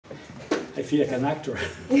I feel like an actor.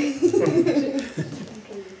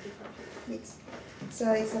 Yes.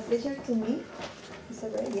 So it's a pleasure to me.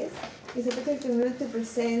 Yes. It's a pleasure to me to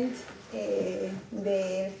present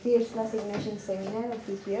the first assignation seminar of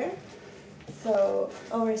this year. So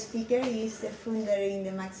our speaker is the founder in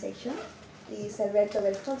the math section. Is Alberto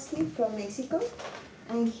Verjovsky from Mexico,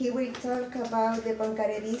 and he will talk about the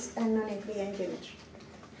Poincaré disk and non-euclidean geometry.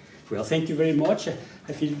 Well, thank you very much.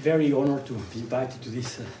 I feel very honored to be invited to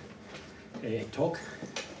this talk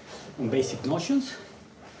on basic notions.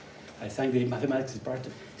 I thank the Mathematics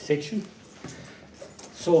department section.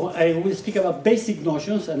 So I will speak about basic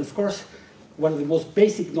notions, and of course, one of the most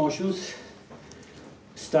basic notions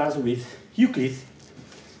starts with Euclid,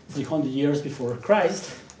 300 years before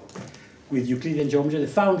Christ, with Euclidean geometry, the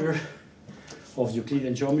founder of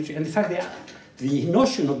Euclidean geometry. And in fact, the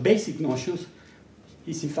notion of basic notions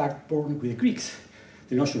is in fact born with the Greeks.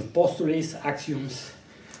 The notion of postulates, axioms,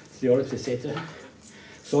 theorems, etc.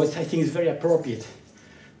 So I think it's very appropriate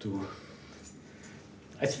to,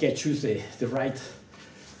 I think I choose the right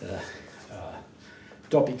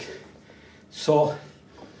topic. So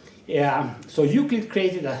Euclid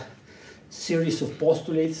created a series of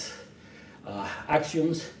postulates,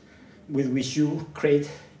 axioms, with which you create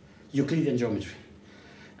Euclidean geometry.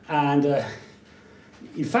 And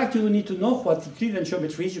in fact, you don't need to know what Euclidean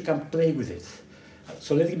geometry is, you can play with it.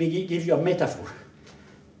 So let me give you a metaphor.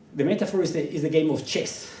 The metaphor is the game of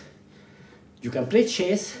chess. You can play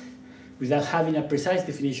chess without having a precise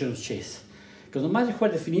definition of chess. Because no matter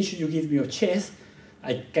what definition you give me of chess,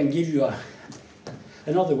 I can give you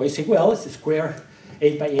another way. Say, well, it's a square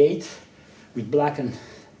 8 by 8 with black and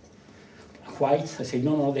white. I say,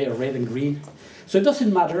 no, they are red and green. So it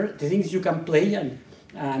doesn't matter, the things you can play, and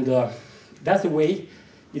that's the way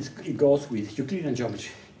it goes with Euclidean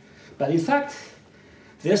geometry. But in fact,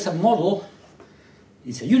 there's a model,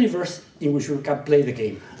 it's a universe in which we can play the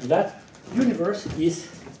game. And that universe is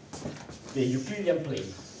the Euclidean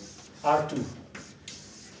plane, R2,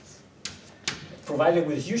 provided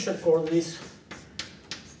with usual coordinates,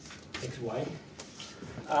 x, y,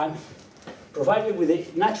 and provided with a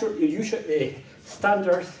natural, usual,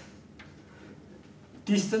 standard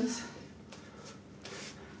distance.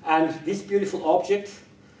 And this beautiful object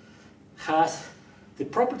has the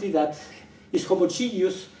property that is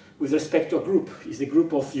homogeneous with respect to a group. It's the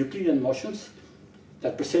group of Euclidean motions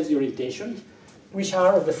that presents the orientation, which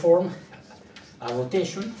are of the form a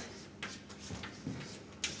rotation.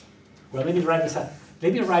 Well, let me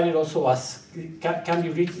write it also as, can be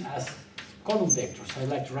written as column vectors. I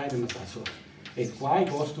like to write them as that. So xy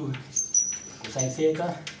goes to cosine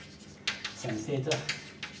theta, sin theta.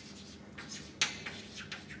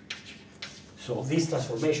 So this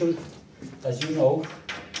transformation, as you know,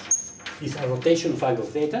 is a rotation of angle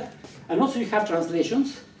theta. And also you have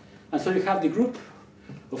translations. And so you have the group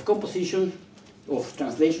of composition of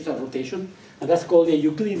translations and rotation. And that's called the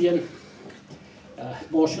Euclidean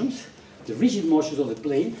motions, the rigid motions of the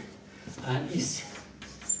plane. And is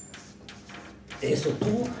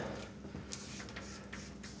SO2.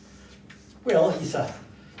 Well,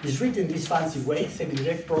 it's written this fancy way,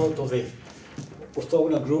 semi-direct product of the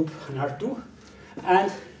orthogonal group and R2.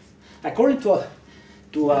 And according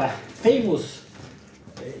to a famous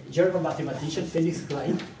German mathematician, Felix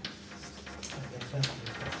Klein,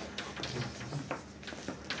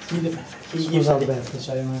 Scusa Alberto,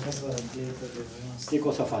 c'hai una cosa dietro che non sta. Che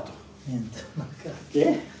cosa ha fatto? Niente.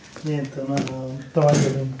 Che? Niente, un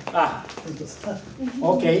toglio. Ah,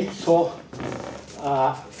 okay, so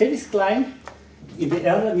Felix Klein, in the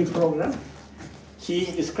LME program, he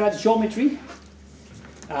describes geometry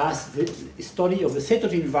as the study of the set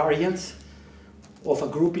of invariants of a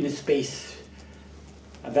group in a space.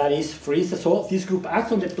 And that is, for instance, so this group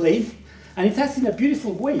acts on the plane, and it acts in a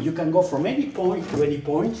beautiful way. You can go from any point to any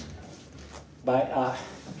point by a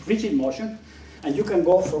rigid motion, and you can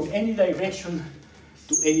go from any direction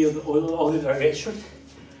to any other direction.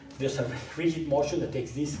 There's a rigid motion that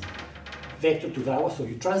takes this vector to that one, so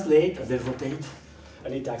you translate and then rotate,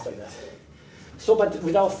 and it acts like that. So, but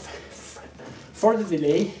without further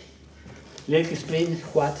delay, let me explain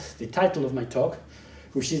what the title of my talk,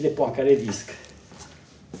 which is the Poincaré disk.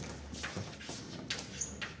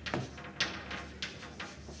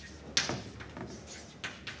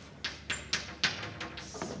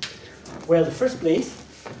 Well, in the first place,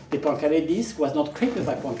 the Poincaré disk was not created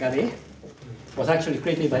by Poincaré. It was actually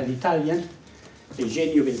created by an Italian,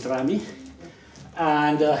 Eugenio Beltrami.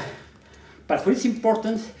 And, but what is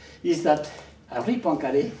important is that Henri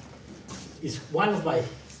Poincaré is one of my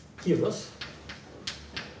heroes.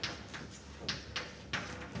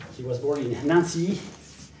 He was born in Nancy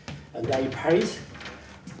and died in Paris.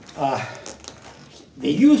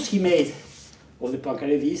 the use he made of the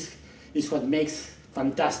Poincaré disk is what makes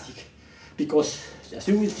fantastic, because as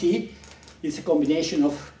you will see, it's a combination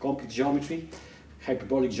of complex geometry,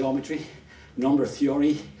 hyperbolic geometry, number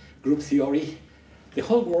theory, group theory. The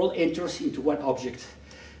whole world enters into one object,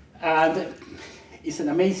 and it's an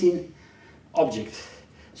amazing object.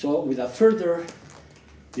 So without further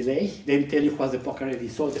delay, let me tell you what the Poincaré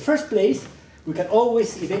is. So in the first place, we can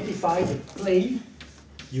always identify the plane,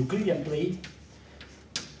 Euclidean plane,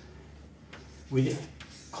 with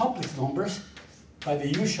complex numbers by the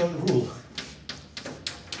usual rule.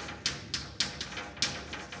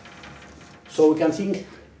 So we can think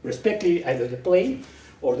respectively either the plane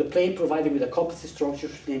or the plane provided with a complex structure,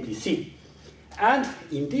 namely C. And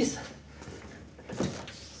in this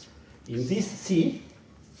C,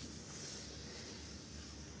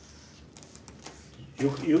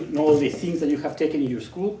 you know the things that you have taken in your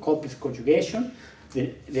school: complex conjugation,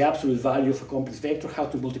 the absolute value of a complex vector, how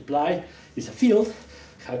to multiply is a field,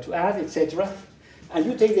 how to add, etc. And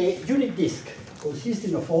you take the unit disk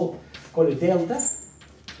consisting of all, call it delta,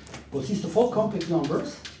 consists of all complex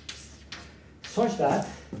numbers, such that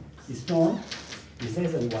its norm is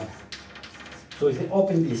less than 1. So it's an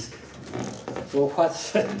open disk. So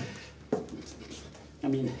what's,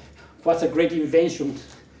 what's a great invention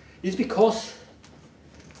is because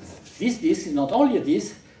this disk is not only a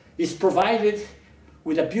disk, it's provided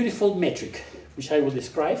with a beautiful metric, which I will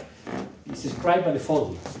describe. It's described by the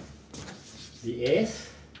following. The S,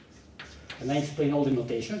 and I explain all the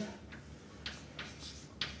notation.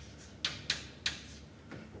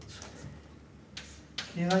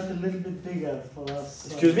 Can you write a little bit bigger for us?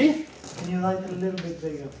 Excuse me? Can you write a little bit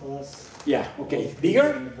bigger for us? Yeah, okay.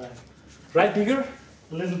 Bigger? Right, bigger?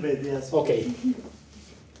 A little bit, yes. Okay.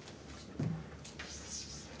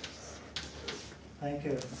 Thank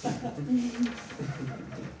you.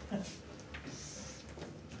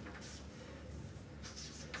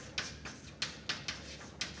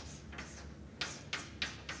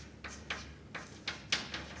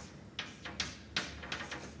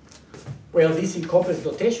 Well, this in complex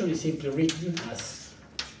notation is simply written as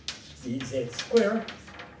dz squared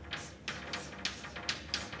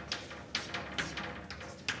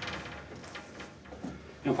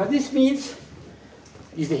and what this means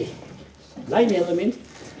is the line element,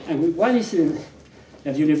 and one is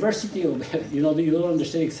at the University of, you don't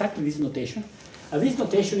understand exactly this notation, and this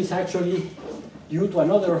notation is actually due to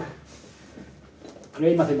another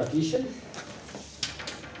great mathematician,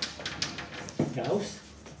 Gauss.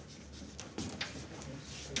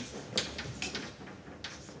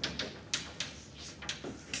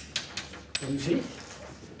 You see?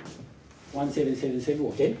 1777,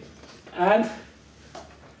 okay. And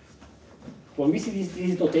when we see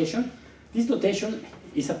this notation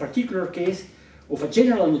is a particular case of a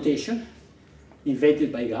general notation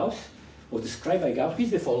invented by Gauss, or described by Gauss.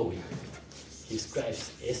 Is the following. He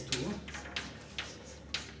describes S2.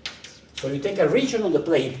 So you take a region on the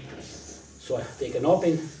plane. So I take an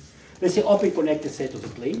open, let's say open connected set of the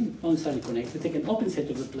plane, not necessarily connected, take an open set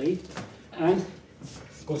of the plane, and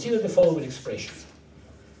consider the following expression.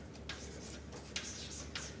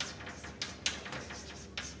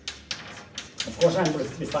 Of course, I'm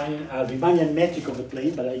defining a Riemannian metric of the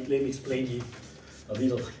plane, but let me explain it a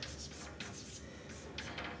little.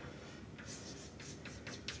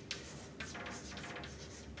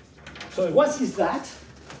 So what is that?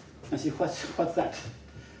 I see, what's that?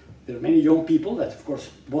 There are many young people that, of course,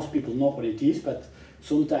 most people know what it is, but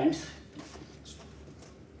sometimes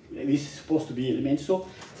this is supposed to be elementary. So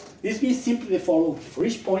this means simply the following. For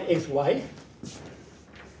each point x, y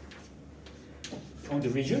on the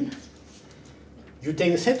region, you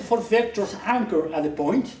take the set of all vectors anchored at the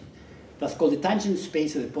point, that's called the tangent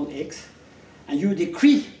space at the point x, and you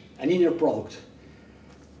decree an inner product.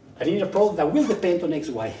 An inner product that will depend on x,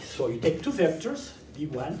 y. So you take two vectors,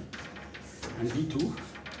 v1 and v2,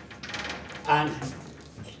 and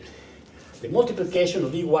the multiplication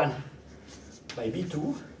of v1 by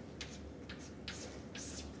v2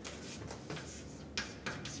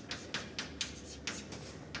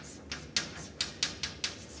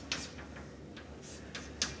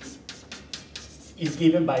 is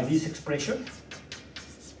given by this expression.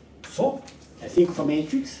 So I think of a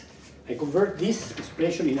matrix, I convert this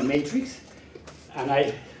expression in a matrix, and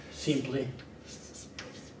I simply,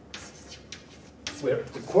 where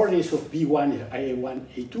the coordinates of B1 are A1,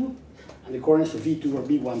 A2, and the coordinates of V2 are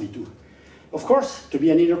B1, B2. Of course, to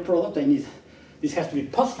be an inner product, this has to be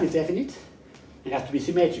positively definite, it has to be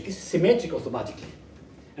symmetric. It's symmetric automatically.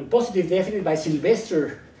 And positive definite by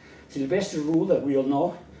Sylvester rule that we all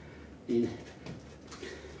know in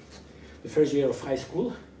the first year of high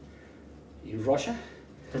school. in Russia,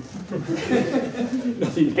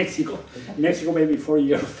 not in Mexico. In Mexico, maybe 4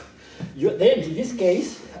 years. Then, in this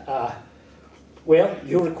case, well,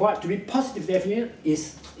 you require to be positive definite.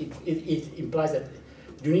 It implies that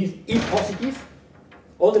you need E positive.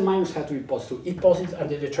 All the minus have to be positive. E positive and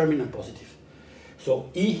the determinant positive. So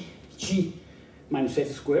EG minus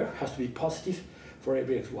F squared has to be positive for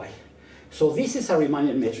every xy. So this is a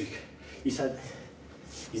Riemannian metric. It's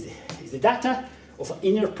the data of an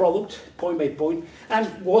inner product, point by point,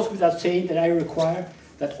 and goes without saying that I require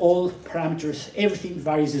that all parameters, everything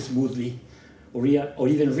varies smoothly, or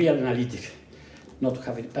even real analytic, not to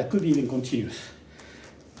have it, that could be even continuous.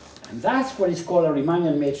 And that's what is called a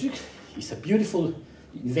Riemannian metric. It's a beautiful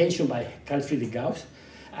invention by Carl Friedrich Gauss,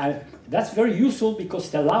 and that's very useful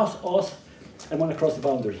because it allows us, I want to cross the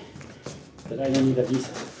boundary, that I don't need a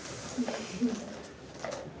visa.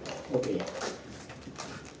 Okay.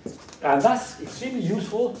 And that's extremely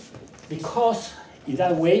useful because in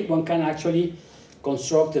that way one can actually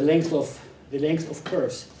construct the length of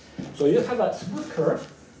curves. So you have a smooth curve,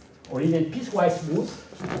 or even piecewise smooth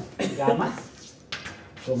gamma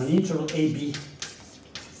from an integral AB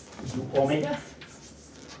to omega.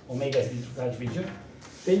 Omega is this region.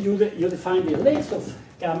 Then you define the length of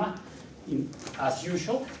gamma as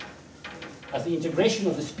usual as the integration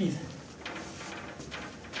of the speed.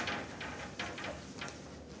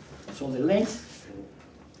 So the length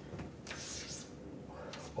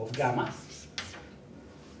of gamma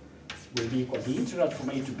will be equal to the integral from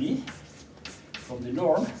A to B from the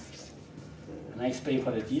norm, and I explain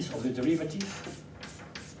what it is, of the derivative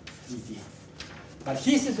dt. But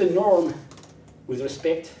this is the norm with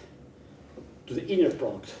respect to the inner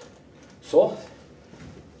product. So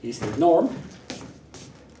is the norm.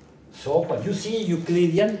 So what you see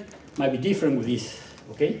Euclidean might be different with this,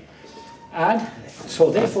 okay? And so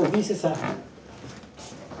therefore this is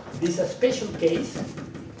a special case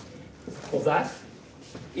of that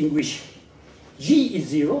in which G is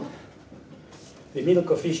 0, the middle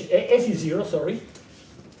coefficient, F is 0, sorry.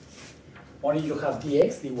 Only you have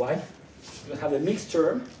dx, dy, you have a mixed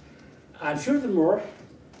term, and furthermore,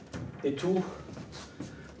 the two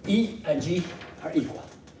E and G are equal.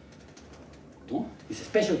 No? It's a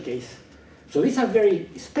special case. So these are very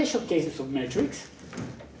special cases of metrics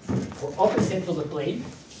for opposites of the plane,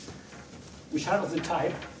 which are of the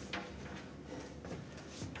type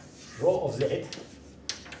rho of z,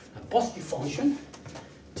 a positive function,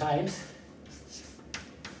 times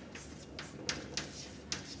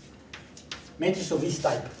matrix of this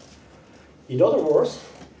type. In other words,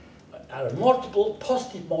 are a multiple,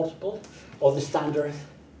 positive multiple of the standard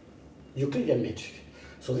Euclidean metric.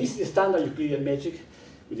 So this is the standard Euclidean metric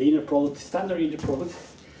with the inner product, standard inner product,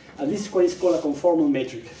 and this is what is called a conformal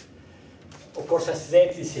metric. Of course, as z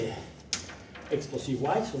is x plus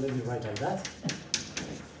y, so let me write like that.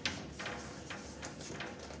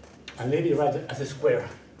 And let me write it as a square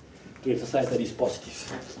to emphasize that it's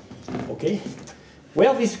positive. Okay?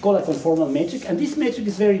 Well, this is called a conformal metric, and this metric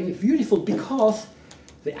is very beautiful because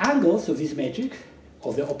the angles of this metric,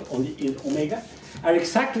 of the omega, are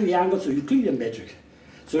exactly the angles of Euclidean metric.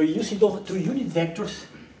 So you see those two unit vectors,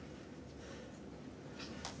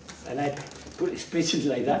 and I put expressions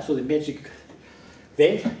like that, so the metric,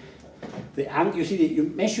 then the angle, you see, you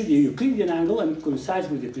measure the Euclidean angle and it coincides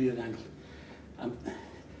with the Euclidean angle.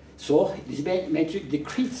 So this metric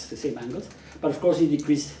decreases the same angles, but of course it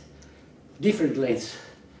decreases different lengths.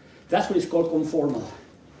 That's what is called conformal.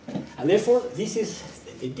 And therefore, this is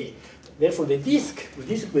therefore the disk with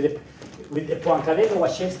the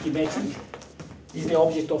Poincaré-Verjovsky metric is the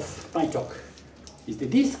object of my talk. Is the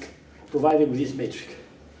disk provided with this metric.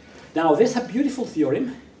 Now, there's a beautiful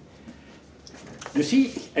theorem. You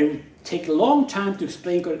see, it will take a long time to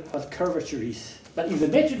explain what curvature is. But if the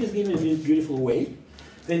metric is given in this beautiful way,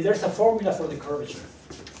 then there's a formula for the curvature.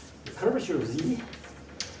 The curvature of z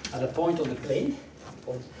at a point on the plane,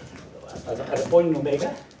 or at a point in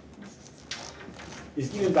omega, is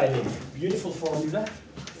given by the beautiful formula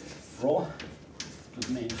rho to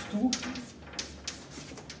the minus 2,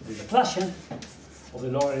 the Laplacian of the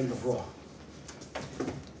lower end of rho.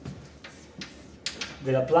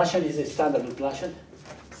 The Laplacian is a standard Laplacian,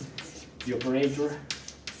 the operator,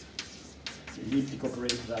 the elliptic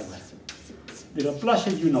operator that way. The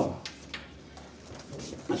Laplacian you know.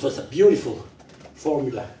 And so it's a beautiful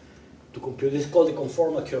formula to compute. This is called the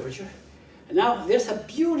conformal curvature. And now there's a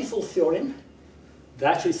beautiful theorem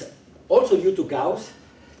that actually is also due to Gauss,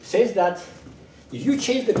 says that if you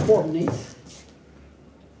change the coordinates,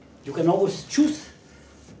 you can always choose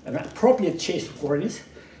an appropriate change of coordinates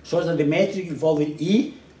so that the metric involving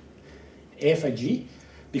E, F, and G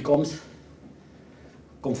becomes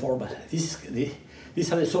conformal.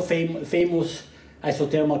 These are the so famous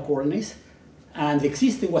isothermal coordinates, and the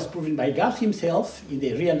existence was proven by Gauss himself in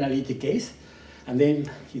the real analytic case, and then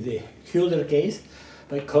in the Hölder case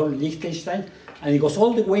by Karl Lichtenstein, and it goes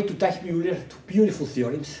all the way to Teichmüller, to beautiful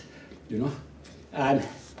theorems, you know, and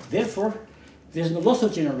therefore there's no loss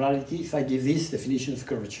of generality if I give this definition of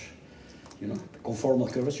curvature, you know,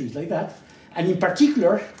 conformal curvature is like that, and in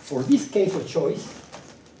particular for this case of choice,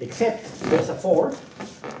 except there's a 4.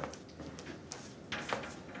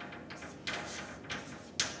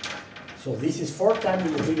 So this is 4 times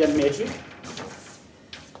the Euclidean metric,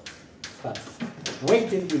 but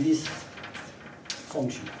weighted with this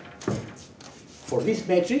function. For this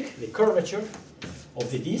metric, the curvature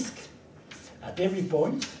of the disk at every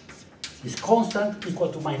point is constant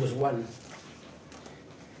equal to -1.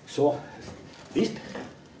 So this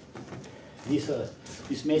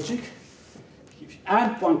metric,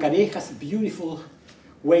 and Poincaré has a beautiful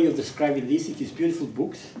way of describing this in his beautiful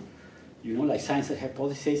books, you know, like Science and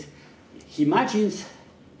Hypothesis. He imagines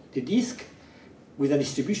the disk with a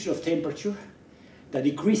distribution of temperature that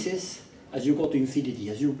decreases as you go to infinity,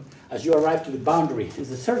 as you arrive to the boundary.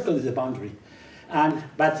 The circle is the boundary.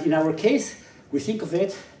 But in our case, we think of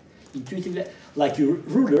it intuitively like your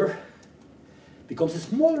ruler becomes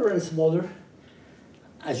smaller and smaller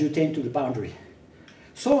as you tend to the boundary.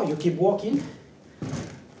 So you keep walking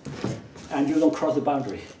and you don't cross the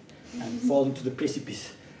boundary and fall into the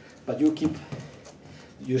precipice. But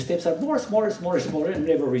your steps are more smaller and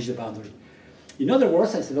never reach the boundary. In other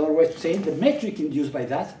words, that's another way to say it, the metric induced by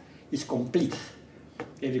that is complete.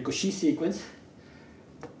 Every Cauchy sequence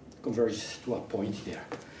converges to a point there.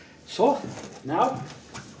 So now,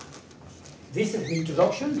 this is the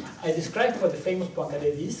introduction. I described what the famous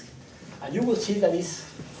Poincaré disk, and you will see that it's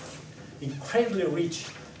incredibly rich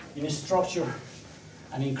in structure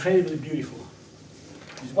and incredibly beautiful.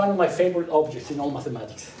 It's one of my favorite objects in all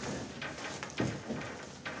mathematics.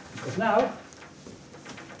 Because now,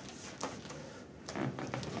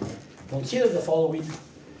 consider the following.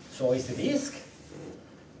 So it's the disk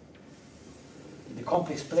in the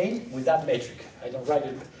complex plane with that metric. I don't write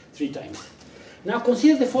it 3 times. Now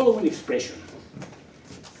consider the following expression.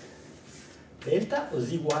 Delta of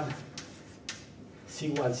Z1,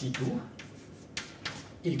 C1, C2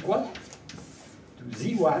 equal to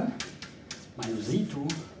Z1 minus Z2,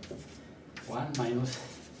 1 minus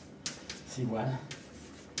C1,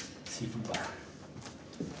 C2 bar.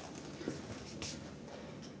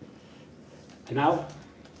 And now,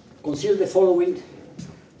 consider the following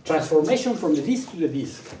transformation from the disk to the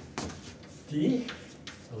disk. T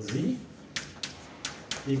of Z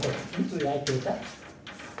equal to e to the I theta,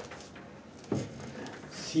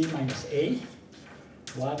 C minus A,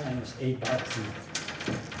 1 minus A bar Z.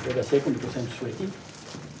 Wait a second because I'm sweating.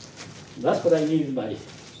 That's what I need by.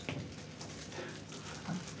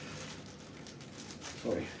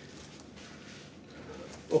 Sorry.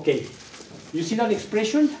 Okay, you see that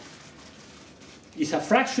expression? It's a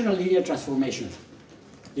fractional linear transformation.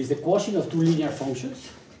 It's the quotient of 2 linear functions.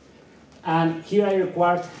 And here I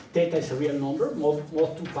required theta is a real number,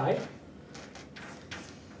 mod 2 pi.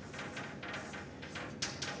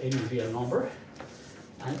 N is a real number.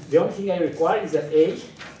 And the only thing I require is that A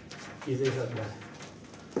is this as well.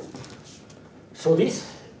 So this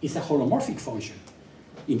is a holomorphic function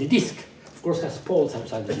in the disk. Of course, it has poles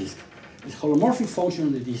outside the disk. It's a holomorphic function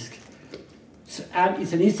on the disk. So, and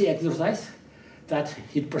it's an easy exercise that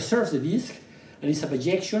it preserves the disk, and it's a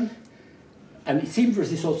projection, and its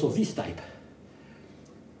inverse is also this type.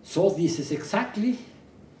 So this is exactly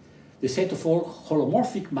the set of all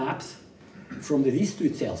holomorphic maps from the disk to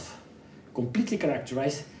itself, completely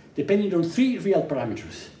characterized depending on 3 real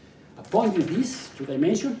parameters: a point with this, 2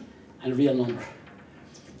 dimension, and a real number.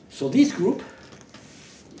 So this group,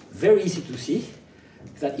 very easy to see,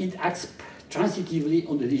 that it acts transitively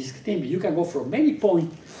on the disk. Namely, you can go from any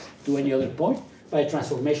point to any other point by a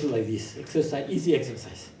transformation like this. Exercise, easy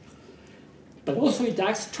exercise. But also it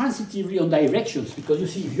acts transitively on directions, because you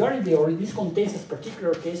see, if you are in the origin, this contains, in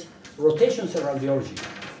particular case, rotations around the origin.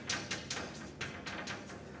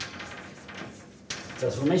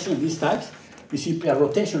 Transformation of these types is simply a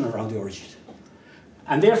rotation around the origin.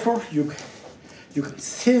 And therefore,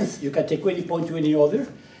 since you can take any point to any other,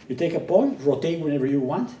 you take a point, rotate whenever you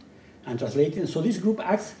want, and translate it. So this group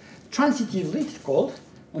acts transitively, it's called,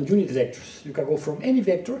 on unit vectors. You can go from any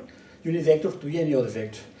vector, unit vector, to any other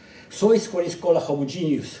vector. So it's what is called a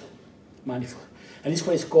homogeneous manifold. And it's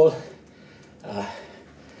what is called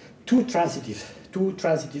two transitive,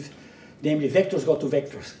 namely vectors go to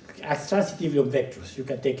vectors, acts transitively on vectors. You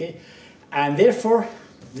can take it. And therefore,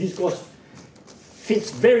 this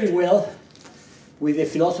fits very well with the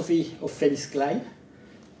philosophy of Felix Klein,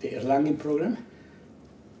 the Erlangen program.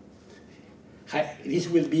 This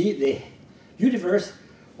will be the universe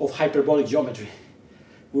of hyperbolic geometry.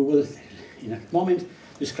 We will, in a moment,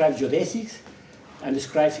 describe geodesics and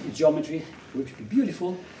describe its geometry, which will be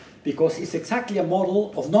beautiful, because it's exactly a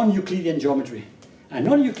model of non-Euclidean geometry. And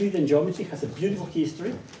non-Euclidean geometry has a beautiful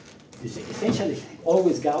history. It's essentially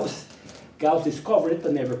always Gauss. Gauss discovered it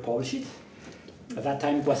but never published it. At that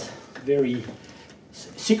time, it was very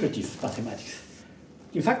secretive mathematics.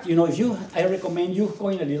 In fact, you know, I recommend you,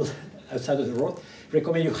 going a little outside of the road,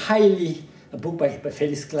 recommend you highly a book by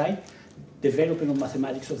Felix Klein, Development of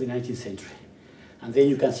Mathematics of the 19th Century. And then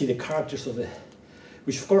you can see the characters of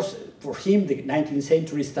which of course, for him, the 19th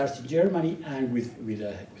century starts in Germany and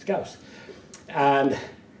with Gauss. And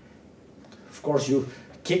of course, you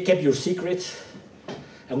kept your secrets.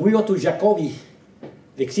 And we go to Jacobi,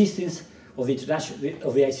 the existence of the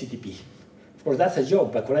ICTP. Of course, that's a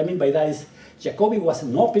joke, but what I mean by that is Jacobi was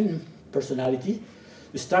an open personality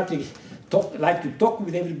who started like to talk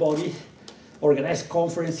with everybody, organize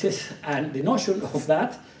conferences, and the notion of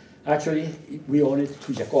that, actually, we owe it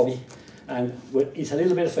to Jacobi. And it's a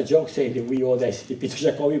little bit of a joke saying that we owe the ICTP to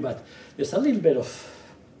Jacobi, but there's a little bit of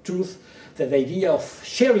truth that the idea of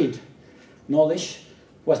sharing knowledge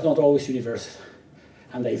was not always universal,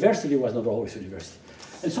 and diversity was not always universal.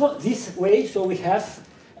 And so this way, so we have,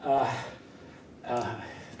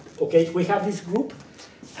 okay, we have this group,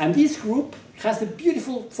 and this group has the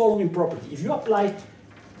beautiful following property. If you apply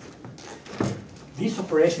this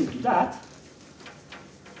operation to that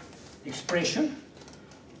expression,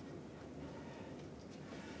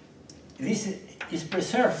 this is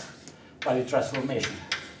preserved by the transformation.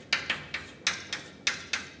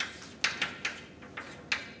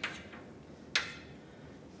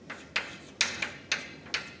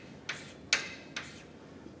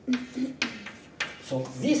 So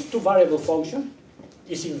this two-variable function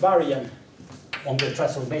is invariant on the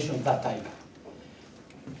transformation of that type.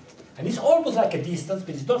 And it's almost like a distance,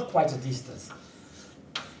 but it's not quite a distance.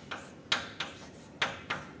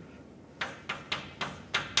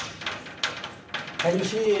 Can you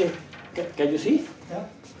see? Can you see? Yeah.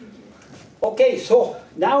 Okay, so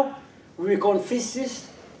now we become physicists,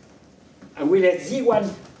 and we let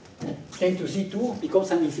Z1 tend to Z2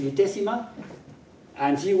 becomes an infinitesimal,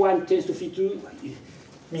 and Z1 tends to Z2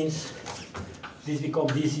 means this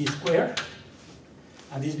becomes dz squared,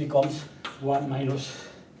 and this becomes 1 minus,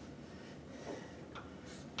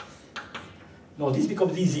 no, this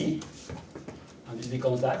becomes dz, and this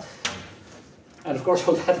becomes that. And of course,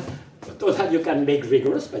 all that you can make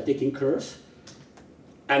rigorous by taking curves.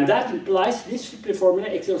 And that implies this simple formula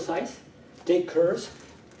exercise, take curves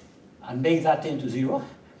and make that tend to 0.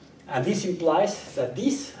 And this implies that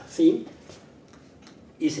this thing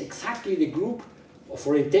is exactly the group of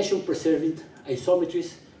orientation preserving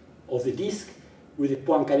isometries of the disk with the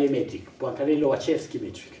Poincaré metric, Poincaré-Lobachevsky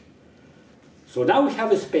metric. So now we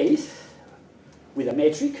have a space with a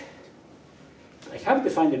metric. I haven't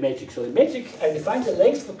defined the metric. So the metric, I define the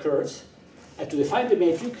length of curves, and to define the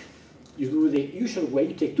metric, you do the usual way.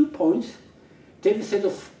 You take 2 points, take the set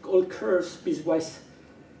of all curves, piecewise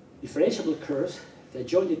differentiable curves that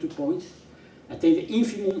join the 2 points, and take the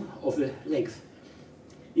infimum of the length.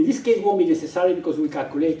 In this case, it won't be necessary because we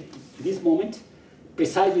calculate at this moment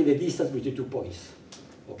precisely the distance between 2 points.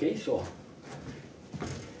 Okay, so.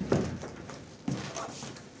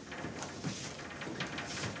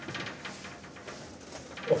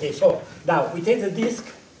 Okay, so now we take the disk,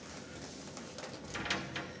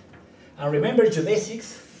 and remember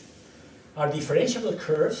geodesics are differentiable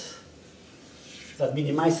curves that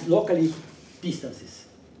minimize locally distances.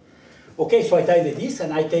 Okay, so I take the disk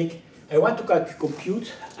and I want to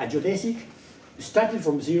compute a geodesic starting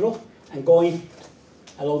from 0 and going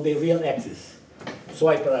along the real axis. So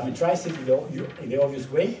I parameterize it in the obvious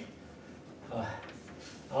way.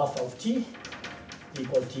 Alpha of t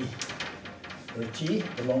equal t, where t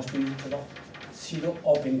belongs to 0,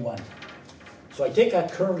 open 1. So I take a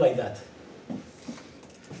curve like that.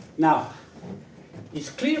 Now, it's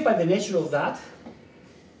clear by the nature of that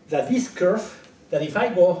this curve, that if I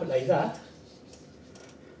go like that,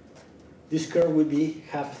 this curve will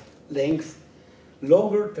have length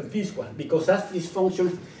longer than this one, because this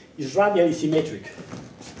function is radially symmetric.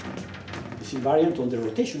 It's invariant on the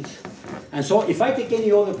rotations. And so if I take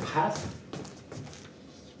any other path,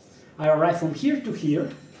 I arrive from here to here,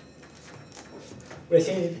 let's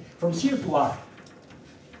say from 0 to r,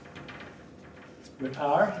 where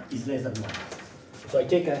r is less than 1. So I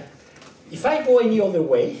take if I go any other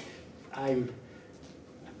way, I'm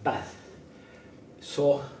bad.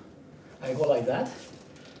 So I go like that.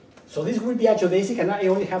 So this will be a geodesic, and I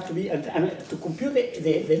only have to be, and to compute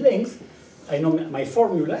the length, I know my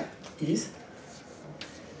formula is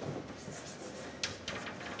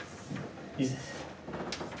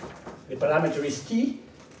the parameter is t,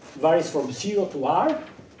 varies from 0 to r,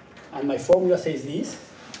 and my formula says this.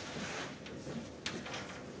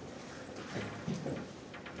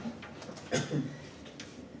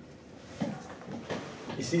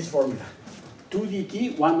 Is this formula, 2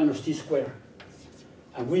 dt, 1 minus t squared.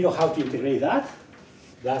 And we know how to integrate that.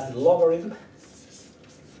 That's the logarithm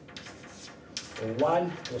of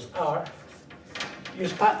 1 plus r.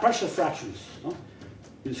 Use partial fractions. No?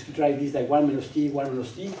 You just write this like 1 minus t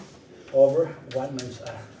over 1 minus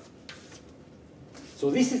r.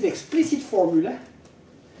 So this is the explicit formula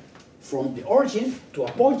from the origin to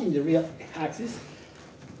a point in the real axis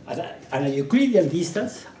at a Euclidean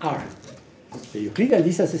distance r. The Euclidean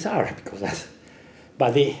distance is r, because that's,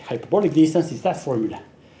 but the hyperbolic distance is that formula.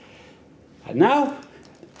 And now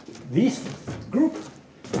this group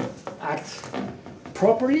acts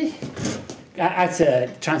properly, acts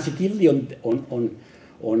transitively on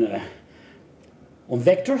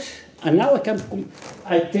vectors. And now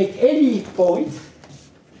I take any point,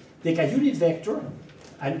 take a unit vector,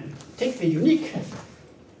 and take the unique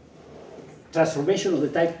transformation of the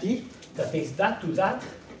type T that takes that to that,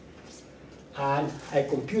 and I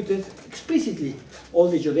computed explicitly all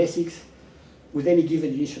the geodesics with any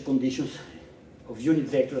given initial conditions of unit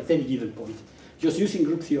vector at any given point, just using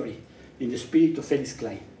group theory in the spirit of Felix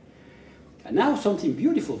Klein. And now something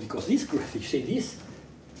beautiful, because this group, you see this,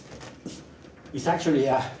 is actually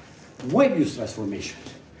a Moebius transformation.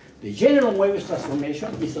 The general Moebius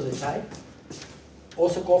transformation is of the type,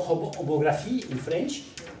 also called homographie in French,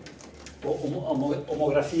 or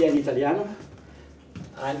homographia in Italiano.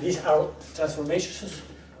 And these are transformations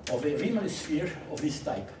of the Riemann sphere of this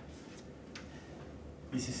type.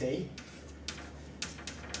 This is A.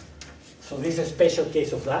 So this is a special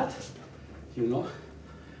case of that, you know.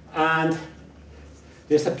 And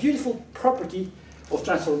there's a beautiful property of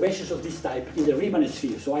transformations of this type in the Riemann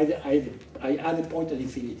sphere. So I add a point at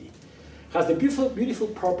infinity. Has the beautiful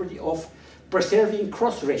property of preserving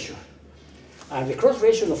cross ratio. And the cross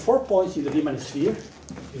ratio of 4 points in the Riemann sphere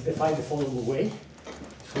is defined the following way.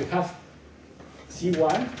 So we have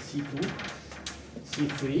C1, C2,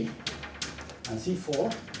 C3, and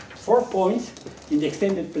C4, 4 points in the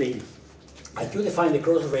extended plane. I could define the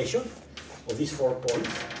cross ratio of these 4 points,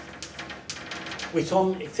 with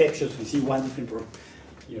some exceptions. We see one different,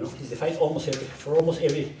 it's defined for almost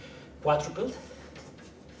every quadruplet.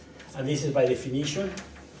 And this is by definition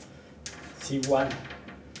C1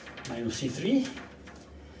 minus C3,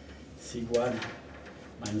 C1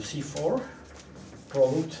 minus C4,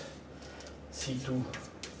 product C2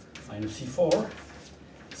 minus C4,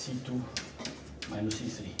 C2 minus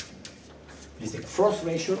C3. This is the cross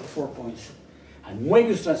ratio of 4 points. And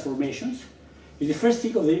Moebius transformations is the first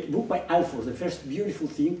thing of the book by Alfors, the first beautiful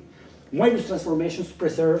thing. Moebius transformations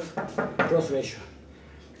preserve cross ratio.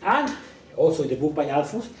 And also in the book by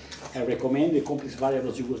Alfors, I recommend the complex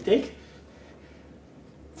variables you will take.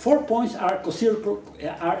 4 points are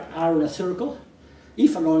on a circle,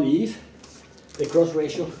 if and only if the cross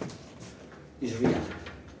ratio is real.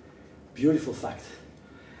 Beautiful fact.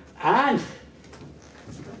 And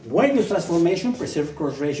Moebius transformation preserve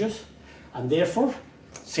cross ratios, and therefore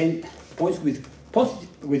send points with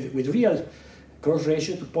real cross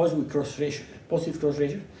ratio to points with positive cross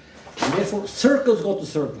ratio, and therefore circles go to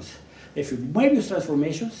circles. If Moebius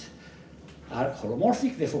transformations are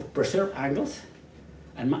holomorphic, therefore preserve angles,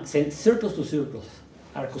 and send circles to circles,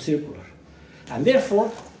 are co-circular. And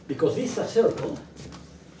therefore, because this is a circle,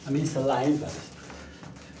 I mean it's a line, but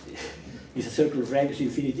it's a circle of radius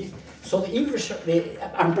infinity, so the inverse,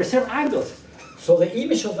 and preserve angles. So the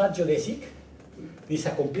image of that geodesic, this is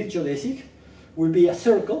a complete geodesic, will be a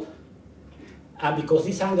circle, and because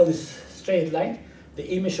this angle is straight line, the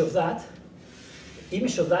image of that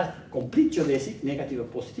complete geodesic, negative or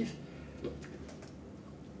positive,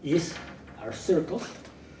 are circles,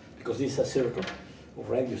 because this is a circle of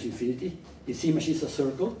radius infinity. Its image is a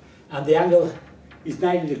circle, and the angle is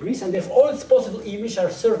 90 degrees, and therefore all its possible images are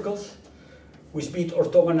circles which meet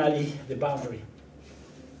orthogonally the boundary.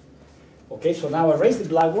 Okay, so now I raise the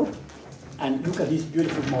blackboard and look at this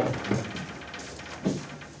beautiful model.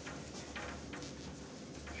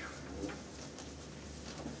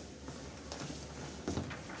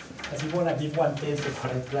 I think want to give 1/10 of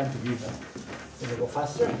what I plan to give. So we go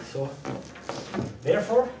faster. So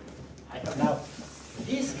therefore, I have now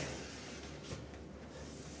disk,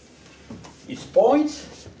 its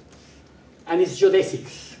points, and its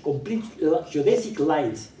geodesics, complete geodesic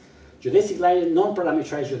lines. geodesic line and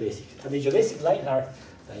non-parameterized geodesic. And the geodesic line are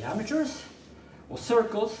diameters of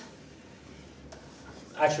circles,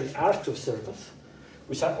 actually arcs of circles,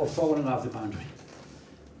 which are orthogonal of the boundary.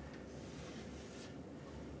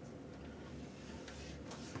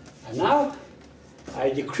 And now I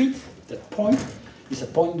decrete that point is a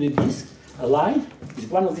point with this, a line is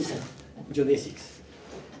one of these geodesics.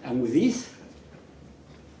 And with this,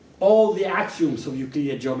 all the axioms of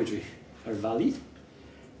Euclidean geometry are valid,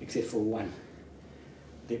 except for one,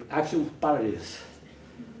 the axiom of parallels.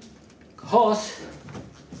 Because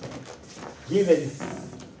given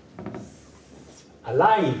a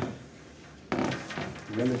line,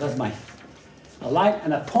 remember that's a line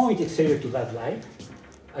and a point exterior to that line,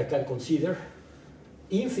 I can consider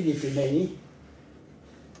infinitely many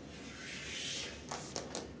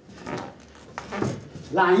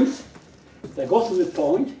lines that go through the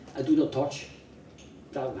point and do not touch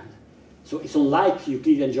that one. So it's unlike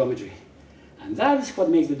Euclidean geometry. And that is what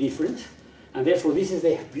makes the difference. And therefore, this is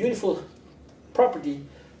the beautiful property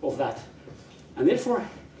of that. And therefore,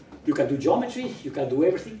 you can do geometry, you can do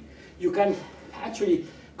everything. You can actually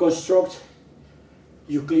construct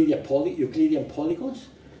Euclidean polygons.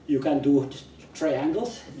 You can do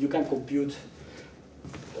triangles. You can compute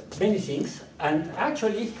many things. And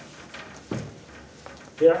actually,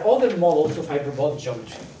 there are other models of hyperbolic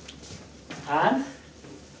geometry. And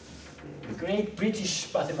the great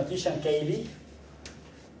British mathematician Cayley,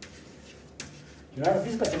 you know,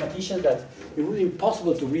 these mathematicians that it would be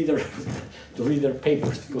impossible to read their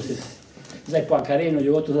papers because it's like Poincaré. You know,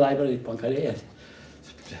 you go to the library of Poincaré, and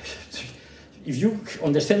if you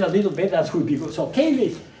understand a little bit, that would be good. So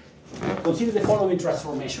Cayley consider the following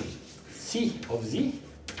transformation: C of Z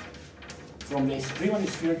from the Riemann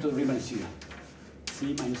sphere to the Riemann sphere.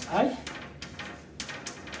 C minus I.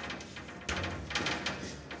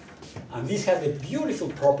 And this has the beautiful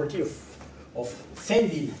property of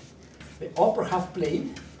sending the upper half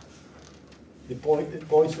plane, the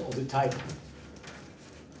points of the type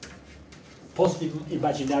positive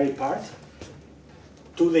imaginary part,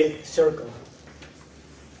 to the circle,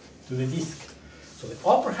 to the disk. So the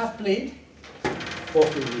upper half plane goes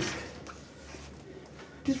to the disk.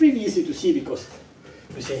 It's really easy to see because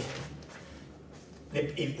we say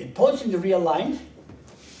if it points in the real line,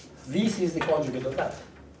 this is the conjugate of that.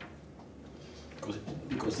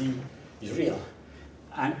 Because Z is real.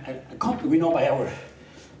 And we know by our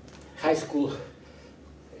high school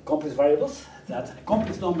complex variables that a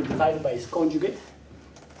complex number divided by its conjugate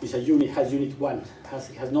is a unit, has unit 1,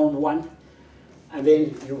 has norm 1, and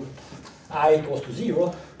then I goes to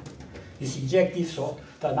 0, is injective, so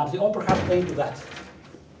that maps the upper half plane to that.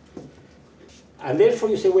 And therefore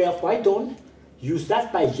you say, well, why don't use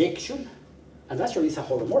that bijection, and actually it's a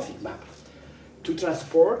holomorphic map, to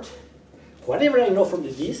transport whatever I know from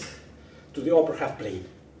the disk to the upper half plane.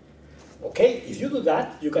 Okay, if you do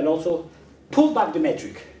that, you can also pull back the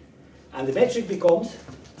metric. And the metric becomes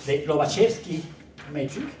the Lobachevsky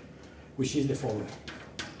metric, which is the following.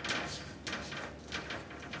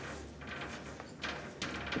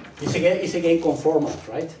 It's again conformal,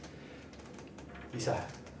 right?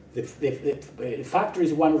 The factor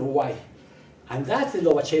is 1 over y. And that's the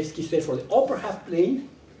Lobachevsky state for the upper half plane.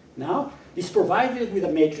 Now, is provided with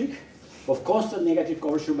a metric of constant negative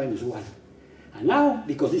curvature minus 1. And now,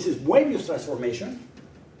 because this is Moebius transformation,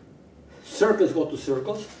 circles go to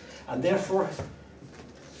circles, and therefore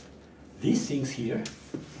these things here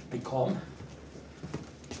become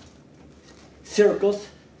circles,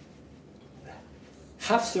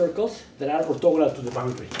 half circles that are orthogonal to the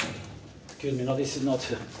boundary. Excuse me, no, this is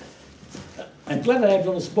not. I'm glad that I've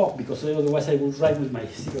done a Spock because otherwise I would write with my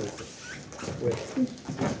cigarette. Wait.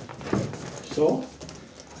 So,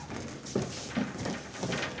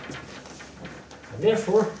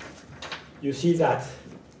 therefore, you see that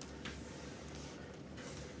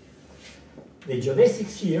the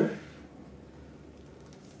geodesics here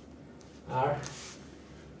are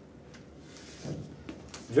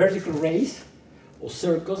vertical rays of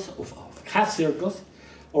circles, of half circles,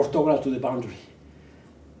 orthogonal to the boundary.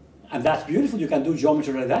 And that's beautiful, you can do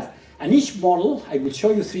geometry like that. And each model, I will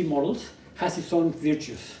show you 3 models, has its own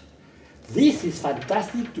virtues. This is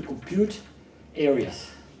fantastic to compute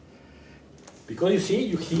areas. Because you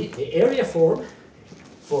see the area form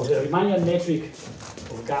for the Riemannian metric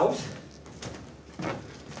of Gauss.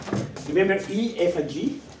 Remember E, F, and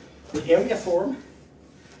G. The area form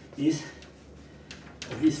is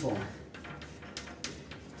of this form.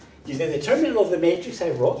 Is the determinant of the matrix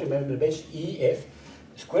I wrote, remember the matrix E, F,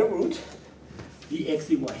 square root dx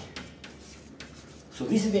dy. So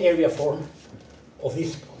this is the area form of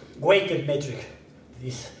this weighted metric,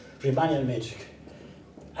 this Riemannian metric.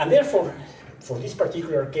 And therefore, for this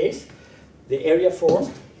particular case, the area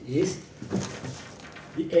form is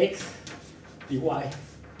the x dy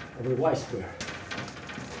over y squared.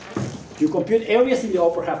 You compute areas in the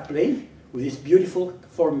upper half plane with this beautiful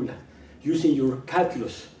formula using your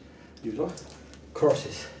calculus,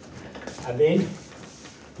 courses. And then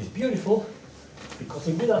it's beautiful because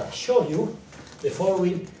it will show you the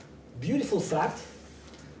following beautiful fact.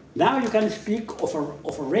 Now you can speak of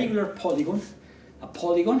a regular polygon. A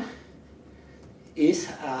polygon is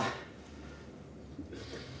a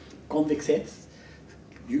convex set.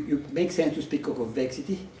 You make sense to speak of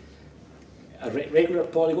convexity. A regular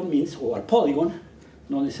polygon means, or a polygon,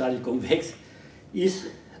 not necessarily convex, is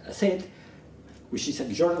a set which is a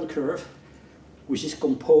Jordan curve, which is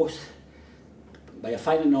composed by a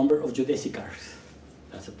finite number of geodesic arcs.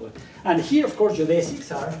 That's the point. And here, of course,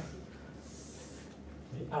 geodesics are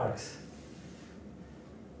the arcs.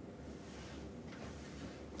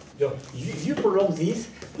 If you prolong this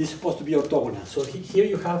is supposed to be orthogonal. So here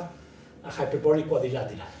you have a hyperbolic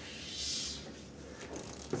quadrilateral.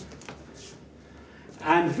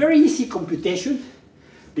 And very easy computation,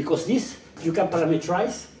 because this you can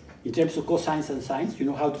parameterize in terms of cosines and sines. You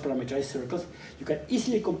know how to parameterize circles. You can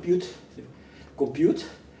easily compute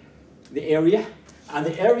the area, and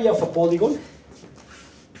the area of a polygon,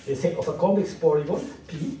 let's say of a convex polygon,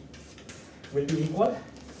 P, will be equal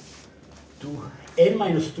to n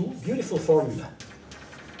minus 2, beautiful formula.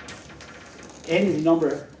 N is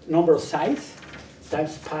the number of sides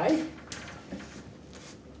times pi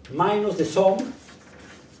minus the sum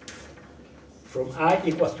from I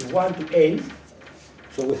equals to 1 to n.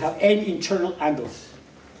 So we have n internal angles.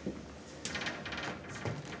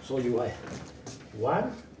 So you have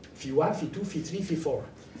 1, phi1, phi2, phi3, phi4.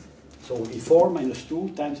 So phi4 minus 2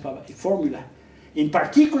 times pi, formula. In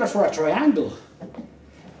particular for a triangle,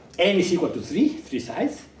 n is equal to 3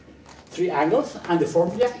 sides, 3 angles, and the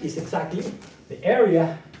formula is exactly the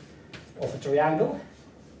area of a triangle.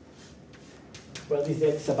 Well, this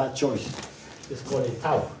is a bad choice. Let's call it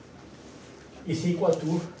tau. Is equal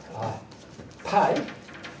to pi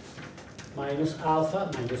minus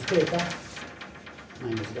alpha minus beta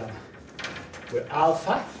minus gamma, where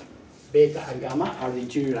alpha, beta, and gamma are the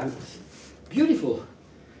interior angles. Beautiful,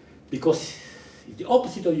 because it's the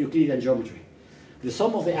opposite of Euclidean geometry. The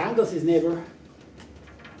sum of the angles is never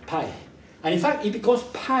pi. And in fact, because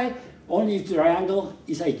pi only if the triangle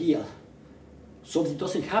is ideal. So it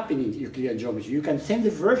doesn't happen in Euclidean geometry. You can send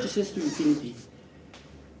the vertices to infinity,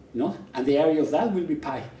 and the area of that will be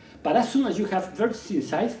pi. But as soon as you have vertices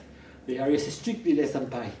inside, the area is strictly less than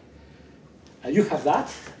pi. And you have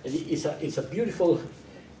that, and it's a beautiful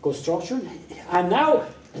construction. And now,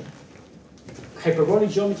 hyperbolic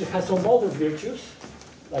geometry has some other virtues,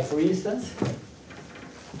 like for instance,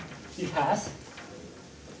 it has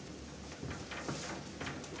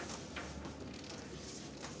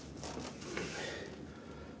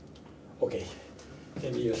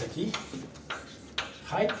envíos aquí.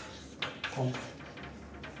 Hype.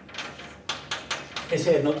 It's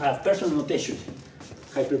a personal notation.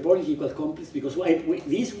 Hyperbolic equals complex, because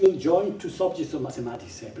these will join two subjects of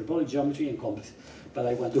mathematics, hyperbolic geometry and complex. But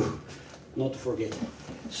I want to not to forget.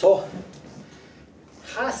 So,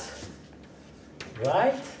 has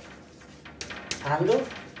right angle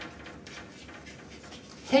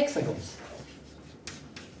hexagons.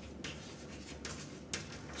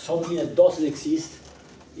 Something that doesn't exist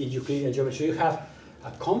in Euclidean geometry. You have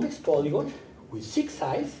a convex polygon with 6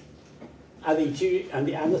 sides, and the interior and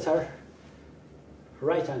the angles are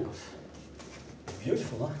right angles.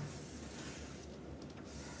 Beautiful, huh?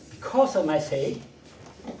 Because I might say,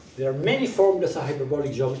 there are many formulas of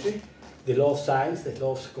hyperbolic geometry, the law of sines, the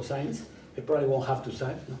law of cosines. I probably won't have to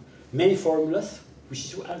cite. No? Many formulas,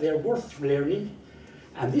 which they're worth learning,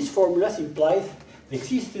 and these formulas imply the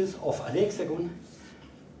existence of an hexagon.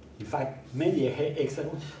 In fact, many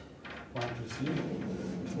hexagons. 1, 2, 3,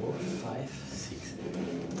 4, 5, 6.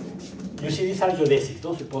 You see, these are geodesics.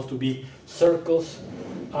 Those are supposed to be circles,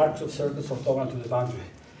 arcs of circles orthogonal to the boundary.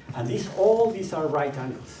 And all these are right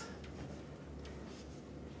angles.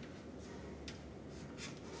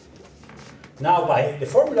 Now, by the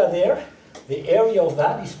formula there, the area of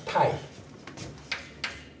that is pi.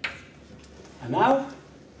 And now,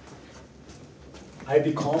 I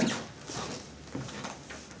become,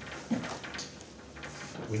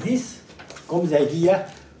 with this comes the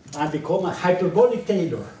idea, I become a hyperbolic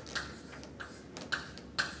Taylor.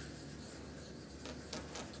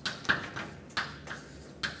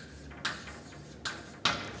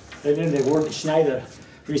 I learned the word Schneider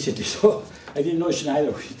recently, so I didn't know Schneider,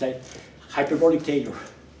 it's like hyperbolic Taylor.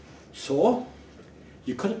 So,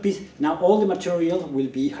 You cut a piece. Now all the material will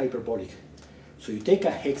be hyperbolic. So you take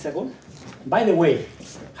a hexagon. By the way,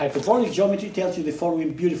 hyperbolic geometry tells you the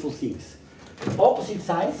following beautiful things. Opposite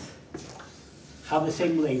sides have the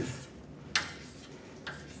same length.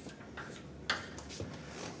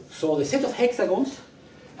 So the set of hexagons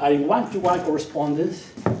are in one-to-one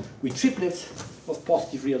correspondence with triplets of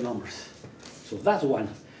positive real numbers. So that's one.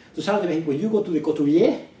 So when you go to the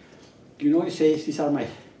couturier, you know, you say, these are my,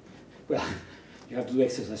 well, you have to do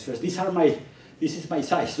exercise first. This is my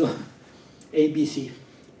size, so A, B, C.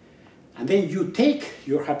 And then you take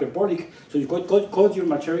your hyperbolic, so you coat your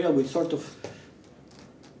material with sort of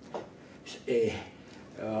a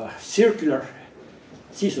circular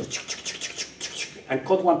scissors, and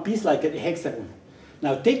cut one piece like a hexagon.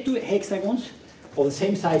 Now take two hexagons of the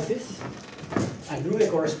same sizes, and glue the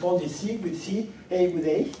corresponding C with C, A with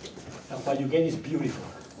A, and what you get is beautiful.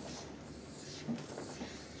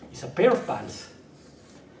 It's a pair of pants.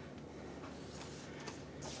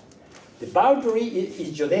 The boundary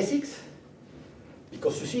is geodesics,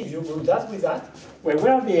 because you see, if you glue that with that, well,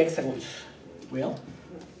 where are the hexagons? Well,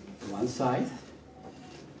 one side,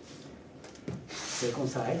 second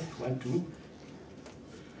side, 1, 2,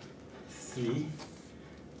 3,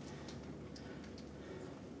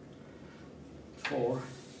 4,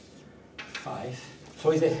 5.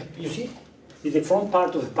 So is the, you see, is the front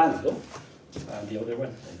part of the pants, no? And the other one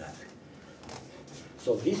like that.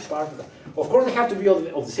 So this part, of course, they have to be of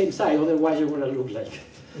the same size, otherwise you're going to look like,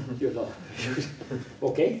 you know.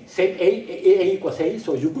 Okay, same A equals A,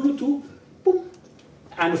 so you glue two, boom,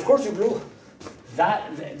 and of course you glue that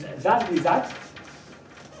with that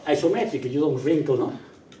isometric, you don't wrinkle, no?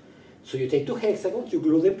 So you take two hexagons, you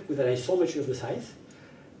glue them with an isometry of the size,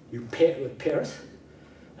 you pair with pairs,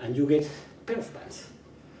 and you get a pair of pants.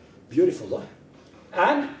 Beautiful, no?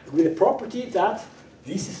 And with the property that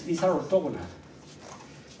these are orthogonal.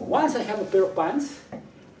 Once I have a pair of pants,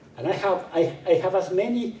 and I have as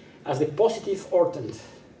many as the positive orthant,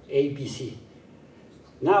 A, B, C.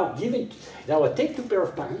 Now I take two pair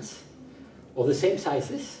of pants of the same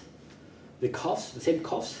sizes, the same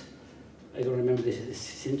cuffs. I don't remember the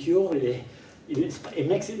ceinture. In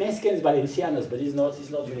Mexican it's Valencianas, but it's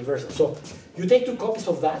not universal. So you take two copies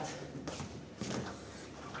of that.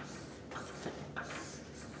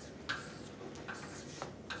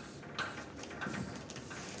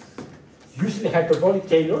 Using the hyperbolic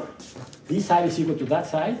Taylor, this side is equal to that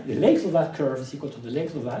side, the length of that curve is equal to the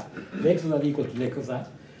length of that equal to the length of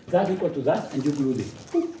that equal to that, and you glue them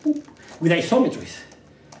with isometries.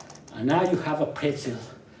 And now you have a pretzel,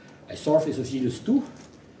 a surface of genus 2,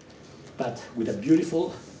 but with a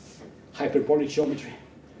beautiful hyperbolic geometry.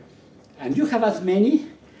 And you have as many,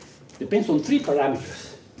 depends on 3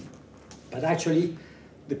 parameters, but actually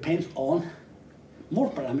depends on more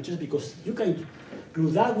parameters, because you can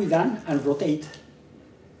glue that with that and rotate,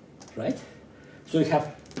 right? So you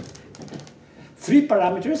have 3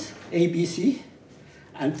 parameters, A, B, C,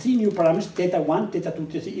 and 3 new parameters, theta 1, theta 2,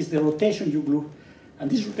 theta 3, is the rotation you glue. And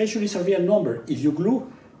this rotation is a real number. If you glue,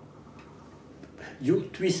 you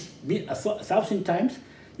twist 1,000 times,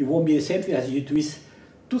 it won't be the same thing as you twist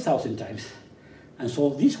 2,000 times. And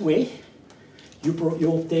so this way, you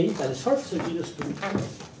obtain that the surface of genus 2,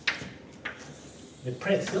 the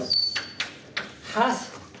pretzel,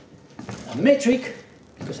 has a metric,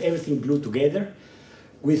 because everything glued together,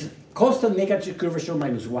 with constant negative curvature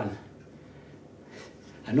 -1.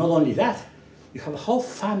 And not only that, you have a whole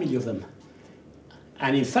family of them.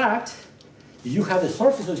 And in fact, if you have the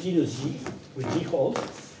surface of genus G with G holes,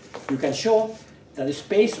 you can show that the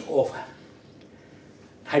space of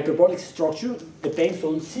hyperbolic structure depends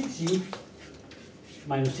on 6G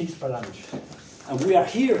minus 6 parameters. And we are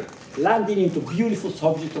here landing into beautiful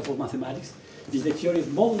subject of mathematics. Is the theory of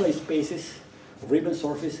moduli spaces, Riemann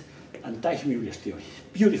surface, and Teichmüller's theory.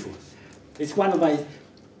 Beautiful. It's one of my,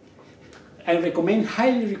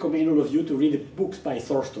 highly recommend all of you to read the books by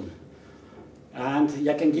Thurston. And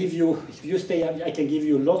I can give you, if you stay up, I can give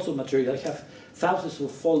you lots of material. I have thousands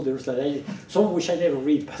of folders that some of which I never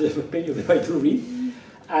read, but many of them I do read.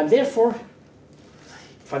 And therefore,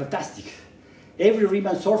 fantastic. Every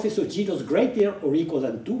Riemann surface of genus greater or equal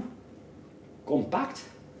than 2, compact,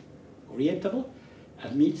 orientable,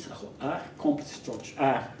 admits a complex structure,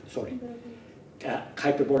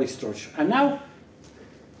 hyperbolic structure. And now,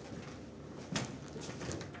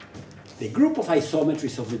 the group of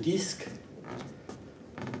isometries of the disk,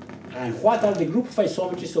 and what are the group of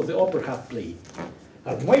isometries of the upper half plane?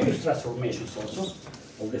 Are Möbius transformations also,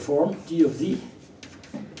 of the form T of Z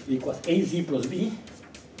equals AZ plus B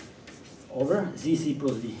over ZC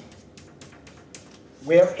plus B,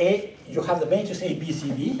 where A, you have the matrix A, B,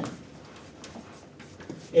 C, D,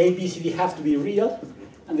 A, B, C, D have to be real,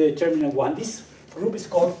 and the determinant 1. This group is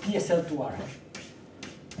called PSL2R.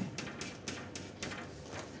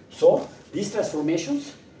 So these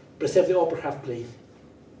transformations preserve the upper half plane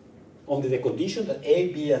under the condition that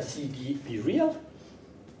A, B, and C, D be real,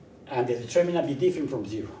 and the determinant be different from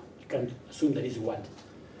 0. You can assume that it's 1.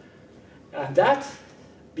 And that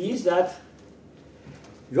means that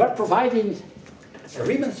you are providing a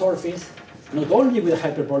Riemann surface not only with a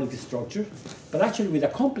hyperbolic structure, but actually with a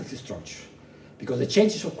complex structure, because the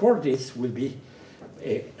changes of coordinates will be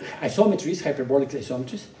isometries, hyperbolic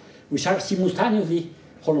isometries, which are simultaneously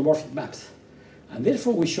holomorphic maps. And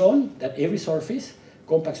therefore, we've shown that every surface,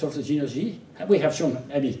 compact surface genus G, we have shown,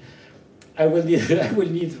 I mean, I will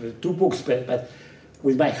need 2 books, but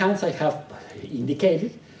with my hands I have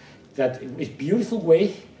indicated that it's a beautiful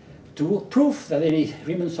way to prove that any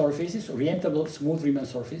Riemann surfaces, orientable smooth Riemann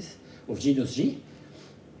surface of genus G,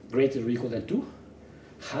 greater or equal than 2,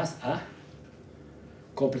 has a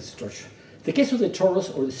complex structure. The case of the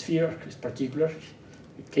torus or the sphere is particular,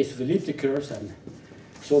 the case of the elliptic curves, and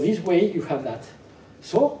so this way you have that.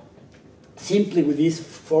 So simply with this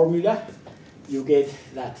formula, you get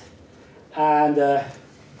that. And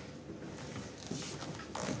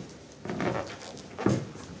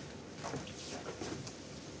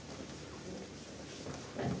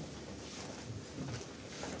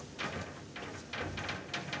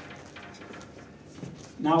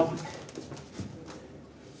now,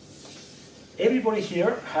 everybody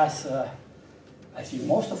here has, I think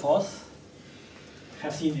most of us,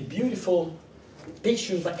 have seen the beautiful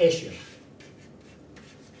pictures by Escher.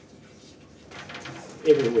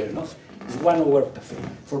 Everywhere, no? It's one of our,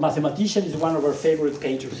 for mathematicians, it's one of our favorite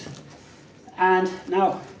painters. And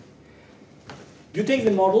now, you take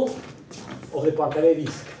the model of the Poincaré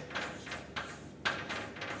disk.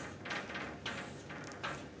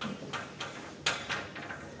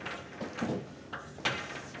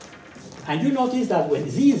 And you notice that when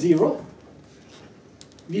Z is 0,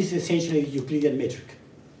 this is essentially the Euclidean metric.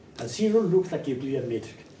 And 0 looks like Euclidean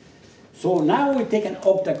metric. So now we take an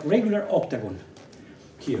regular octagon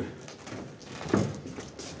here.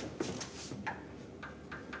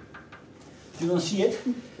 You don't see it,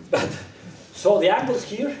 but so the angles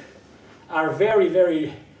here are very,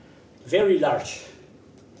 very, very large.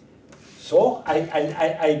 So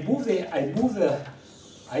I move the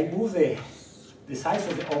size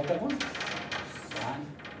of the octagon. 1,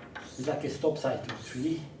 it's like a stop sign, 2,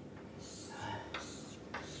 3.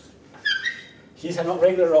 Here's a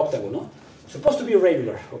regular octagon, no? Supposed to be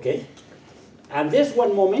regular, okay? And there's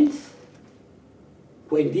one moment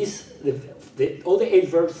when all the 8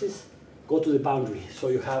 vertices go to the boundary. So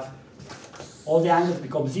you have all the angles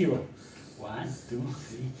become 0. 1, 2,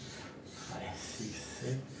 3, 5, 6,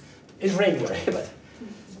 7. It's regular, but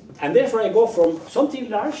and therefore I go from something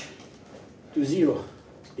large to 0,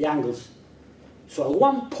 the angles. So at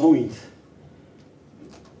one point,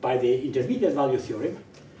 by the intermediate value theorem,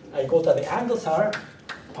 I go that the angles are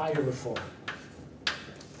pi over 4.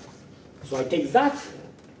 So I take that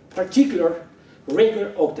particular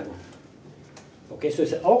regular octagon. Okay, so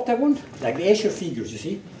it's an octagon, like the Escher figures, you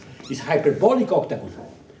see? It's a hyperbolic octagon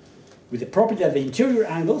with the property that the interior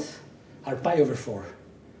angles are pi over 4.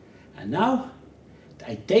 And now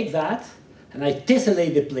I take that and I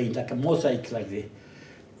tessellate the plane like a mosaic, like the.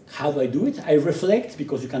 How do I do it? I reflect,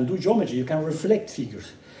 because you can do geometry, you can reflect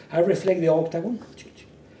figures. I reflect the octagon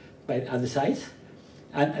at the sides,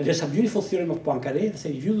 and there's a beautiful theorem of Poincaré that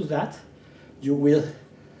says if you do that, you will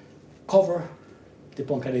cover the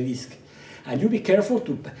Poincaré disk. And you be careful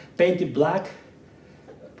to paint it black,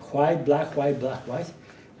 white, black, white, black, white,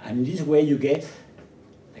 and in this way you get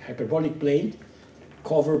the hyperbolic plane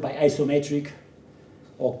covered by isometric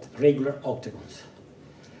regular octagons.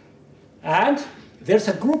 And there's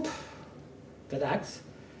a group that acts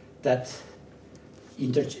that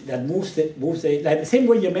moves like the same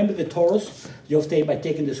way you remember the torus you obtain by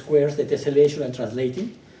taking the squares, the tessellation, and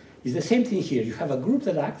translating. It's the same thing here. You have a group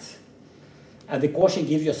that acts, and the quotient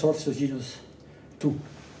gives you a surface of genus 2.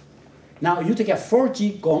 Now you take a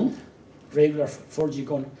 4G cone, regular 4G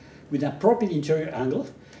cone, with an appropriate interior angle,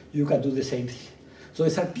 you can do the same thing. So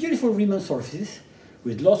it's a beautiful Riemann surfaces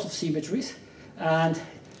with lots of symmetries, and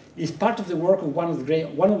it's part of the work of one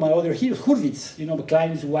of my other heroes, Hurwitz. You know,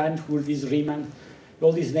 Klein is one, Hurwitz, Riemann,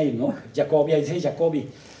 all these names, no? Jacobi, I say Jacobi,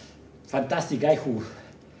 fantastic guy who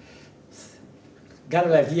got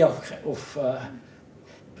an idea of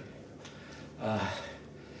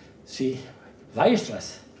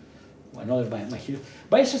Weierstrass, another my hero.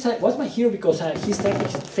 Weierstrass was my hero because he started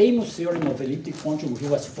his famous theorem of elliptic function when he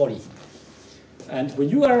was 40. And when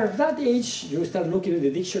you are that age, you start looking in the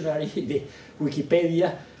dictionary, in the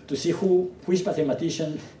Wikipedia, to see which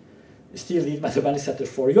mathematician still did mathematics after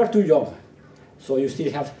 4. You are too young, so you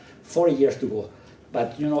still have 40 years to go.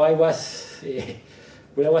 But you know, I was,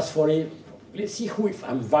 when I was 40, let's see who, if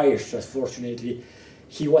I'm biased, fortunately,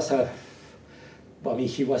 he was a, I mean,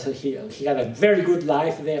 he had a very good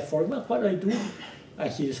life, therefore, well, what do I do?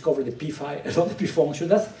 And he discovered the P5, not the P function.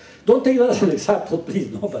 Don't take that as an example,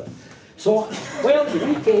 please, no, but. So, well,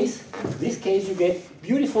 in this case, you get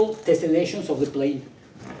beautiful tessellations of the plane.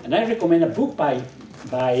 And I recommend a book by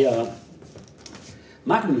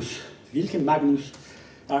Magnus, Wilhelm Magnus,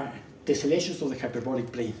 are tessellations of the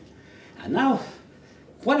hyperbolic plane. And now,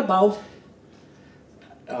 what about,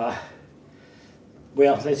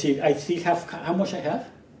 well, let's see, I still have, how much I have?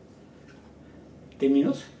 10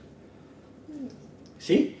 minutes?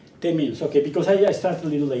 See? 10 minutes, okay, because I started a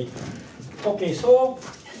little late. Okay, so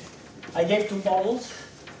I gave 2 models.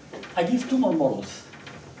 I give 2 more models.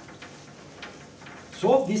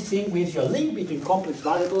 So this thing with your link between complex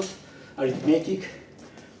variables, arithmetic,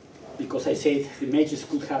 because I said the matrix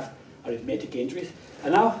could have arithmetic entries.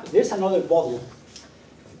 And now there's another model.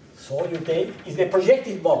 So you take, it's the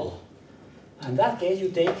projective model. In that case, you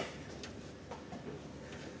take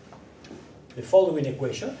the following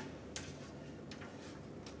equation.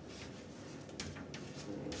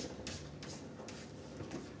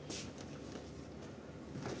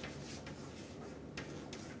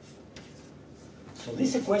 So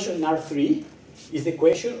this equation in R3 is the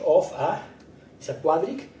equation of it's a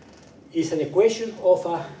quadric, is an equation of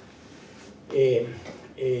a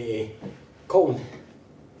cone,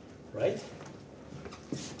 right?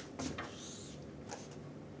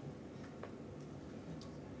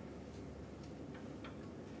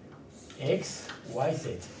 X, Y,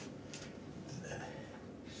 Z.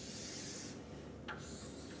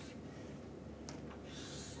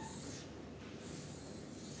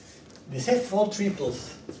 The set of all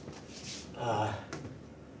triples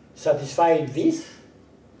satisfying this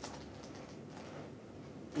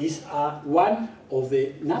is one of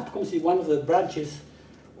the napkins is one of the branches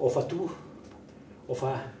of a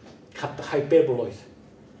hyperboloid.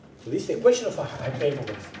 So this is the equation of a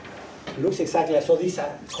hyperboloid. It looks exactly like, so this is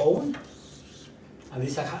a cone and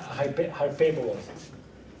this is a hyperboloid.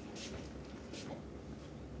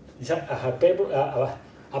 This is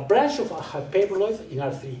a branch of a hyperboloid in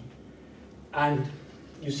R3. And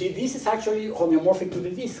you see, this is actually homeomorphic to the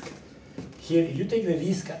disk. Here, you take the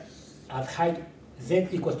disk at height z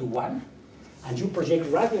equals to 1, and you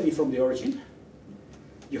project radially from the origin.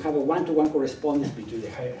 You have a one-to-one correspondence between the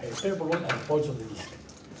hyperboloid and the points of the disk.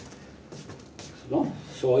 No?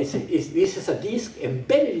 So this is a disk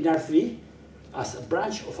embedded in R3 as a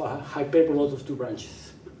branch of a hyperboloid of 2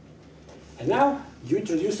 branches. And now you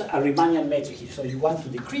introduce a Riemannian metric here. So you want to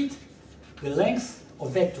decrete the length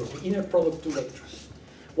of vectors, the inner product of 2 vectors.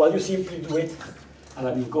 Well, you simply do it a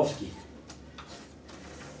la Minkowski.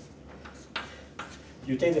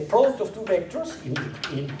 You take the product of 2 vectors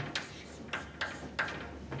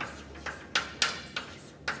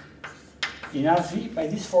in R3 by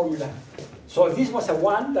this formula. So if this was a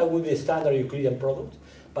 1, that would be a standard Euclidean product,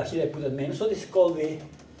 but here I put a minus. So this is called the,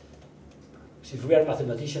 if we are a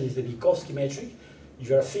mathematician, is the Minkowski metric. If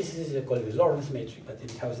you are a physicist, you call it the Lorentz metric, but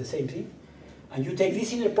it has the same thing. And you take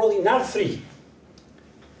this inner product in R3.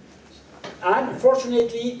 And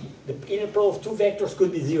unfortunately, the inner product of 2 vectors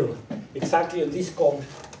could be 0. Exactly on this cone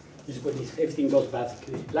is when everything goes bad,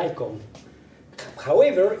 like cone.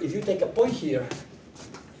 However, if you take a point here,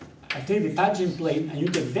 I take the tangent plane, and you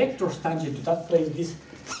take vectors tangent to that plane,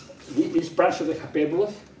 this branch of the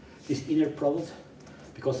hyperboloid, this inner product,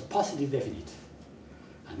 becomes positive definite.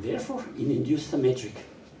 And therefore, it induces a metric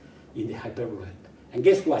in the hyperboloid. And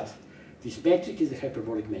guess what? This metric is the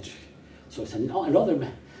hyperbolic metric. So it's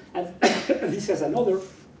another, and this has another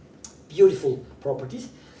beautiful properties,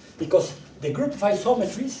 because the group of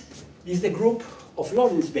isometries is the group of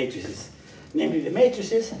Lorentz matrices, namely the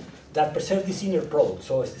matrices that preserve this inner product.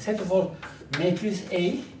 So it's the set of all matrices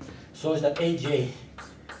A, so it's that AJ,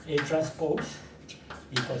 A transpose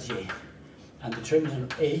equals J, and the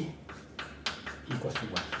determinant of A equals to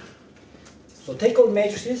 1. So take all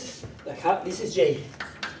matrices that have, this is J,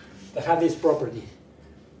 that have this property.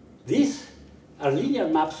 These are linear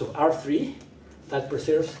maps of R3 that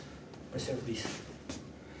preserve this.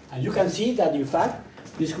 And you can see that, in fact,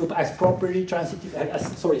 this group acts properly, as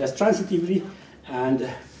transitively, and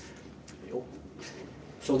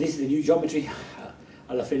so this is the new geometry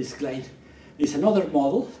a la Felix Klein. There's another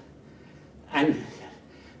model, and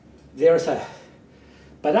there's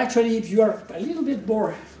but actually, if you are a little bit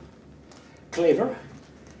more clever,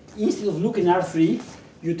 instead of looking R3,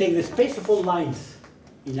 you take the space of all lines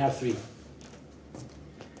in R3.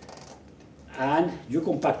 And you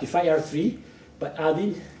compactify R3 by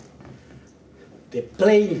adding the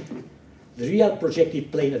plane, the real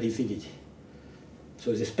projective plane at infinity.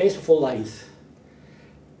 So it's the space of all lines.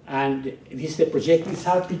 And this is the projective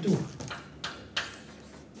RP2.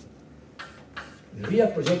 The real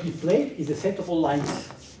projective plane is the set of all lines.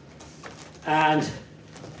 And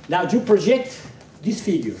now you project this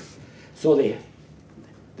figure. So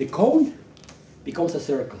the cone becomes a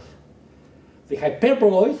circle. The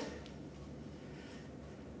hyperboloid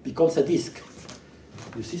becomes a disk.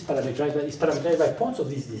 You see, it's parameterized by points of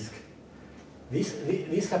this disk.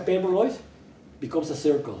 This hyperboloid becomes a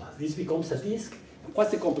circle. This becomes a disk.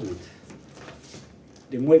 What's the complement?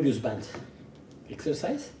 The Moebius band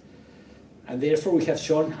exercise. And therefore we have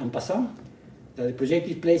shown en passant that the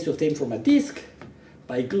projective plane is obtained from a disk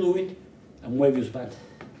by gluing a Moebius band.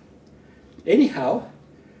 Anyhow,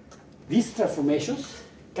 these transformations,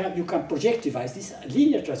 you can projectivize these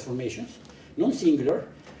linear transformations, non-singular,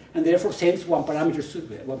 and therefore sends one parameter,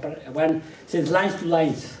 sends lines to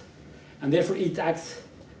lines, and therefore it acts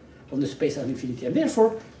on the space of infinity. And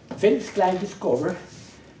therefore, Felix Klein discovered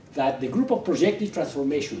that the group of projective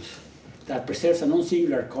transformations that preserves a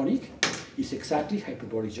non-singular conic is exactly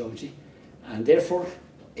hyperbolic geometry. And therefore,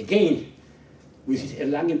 again, with his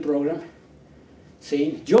Erlangen program,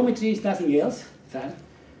 saying geometry is nothing else than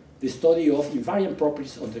the study of invariant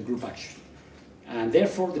properties of the group action. And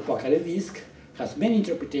therefore, the Poincaré disk has many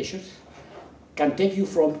interpretations, can take you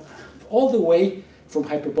from all the way from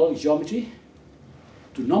hyperbolic geometry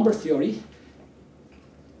to number theory.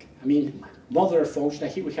 I mean, modular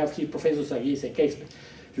functions. Here we have here Professor Zaghi is a case.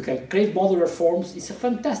 You can create modular forms. It's a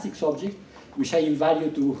fantastic subject, which I invite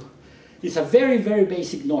you to. It's a very, very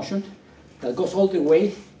basic notion that goes all the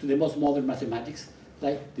way to the most modern mathematics.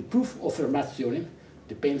 Like the proof of Fermat's theorem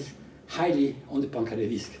depends highly on the Poincaré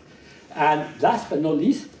disk. And last but not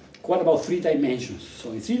least, what about 3 dimensions?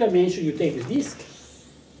 So in 3 dimensions, you take the disk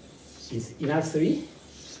in R3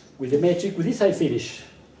 with the metric. With this I finish.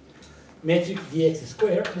 Metric dx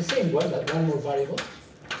squared, the same one, but one more variable.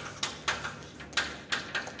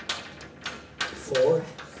 4,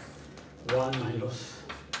 1 minus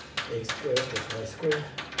x squared plus y squared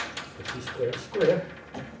plus c squared squared.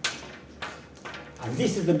 And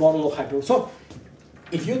this is the model of hyperbolic. So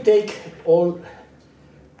if you take all,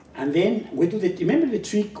 and then we do the, remember the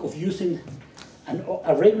trick of using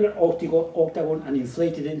a regular octagon and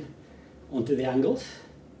inflating it onto the angles?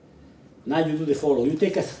 Now you do the following. You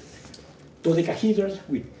take a dodecahedral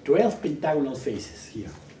with 12 pentagonal faces here.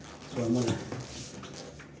 So I'm gonna.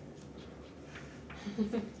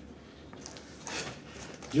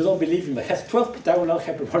 You don't believe me, but it has 12 pentagonal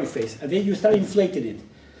hyperbolic faces. And then you start inflating it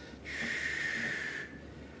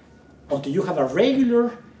until you have a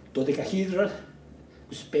regular dodecahedral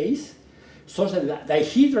space, such that the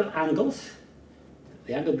dihedral angles,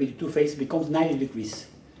 the angle between 2 faces, becomes 90 degrees.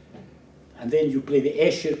 And then you play the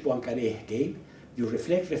Escher-Poincaré game. You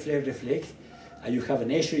reflect, reflect, reflect, and you have an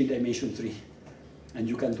Escher in dimension 3. And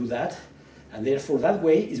you can do that. And therefore, that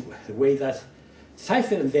way is the way that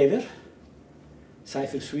Seifer and Weber,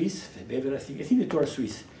 Seifer Swiss, Weber, I think the two are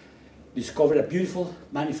Swiss, discovered a beautiful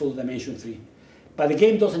manifold dimension 3. But the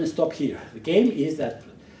game doesn't stop here. The game is that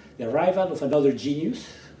the arrival of another genius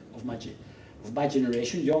of my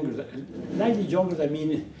generation, slightly younger than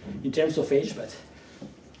me in terms of age, but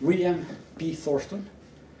William P. Thurston,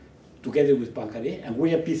 together with Poincaré, and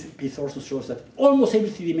William P. Thurston shows that almost every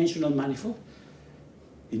 3-dimensional manifold,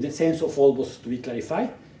 in the sense of almost, to be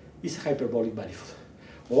clarified, is a hyperbolic manifold.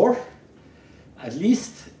 Or, at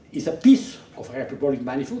least, is a piece of a hyperbolic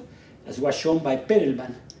manifold, as was shown by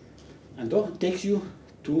Perelman. And that takes you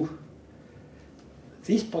to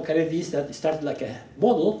this Poincaré disk that started like a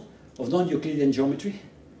model of non-Euclidean geometry,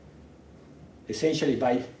 essentially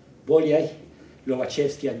by Bolyai,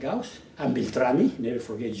 Lobachevsky, and Gauss, and Beltrami, never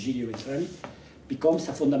forget Giulio Beltrami, becomes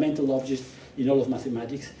a fundamental object in all of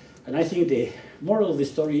mathematics. And I think the moral of the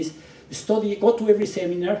story is study, go to every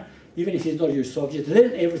seminar, even if it's not your subject,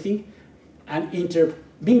 learn everything, and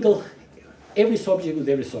intermingle every subject with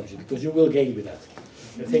every subject, because you will gain with that.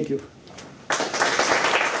 Thank you.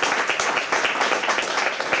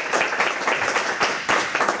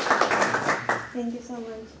 Thank you so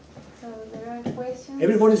much. So there are questions.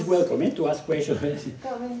 Everybody's welcome to ask questions.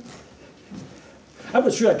 Comments. I'm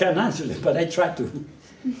not sure I can answer them, but I try to.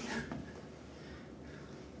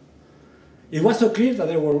 It was so clear that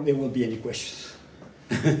there won't be any questions.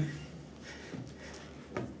 There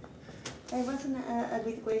wasn't a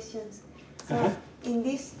bit questions. So in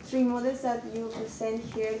these three models that you present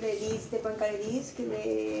here, the disk, the Poincaré disk,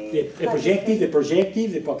 the projective, the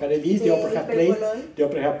Poincaré disk, the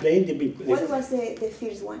upper half plane, what was the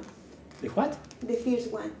first one? The what? The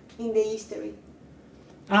first one in the history.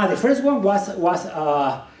 The first one was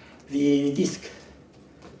the disk.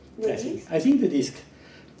 I think the disk.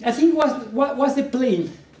 I think was the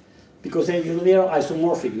plane, because they are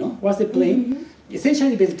isomorphic, no? Was the plane.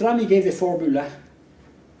 Essentially, Beltrami gave the formula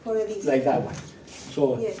for the disk. Like that one.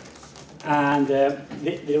 So, yes. And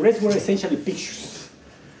the rest were essentially pictures.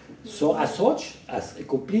 So, as such, as a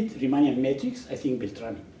complete Riemannian matrix, I think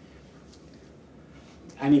Beltrami.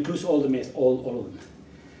 And includes all of them.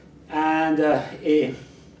 And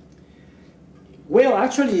well,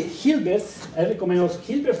 actually, Hilbert, I recommend also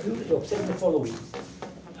Hilbert observed the following.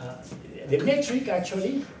 The metric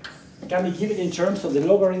actually can be given in terms of the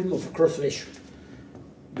logarithm of a cross ratio.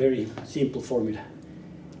 Very simple formula.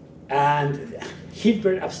 And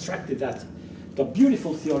Hilbert abstracted that. The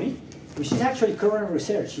beautiful theory, which is actually current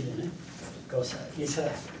research even, because it's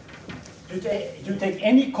you take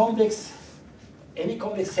any complex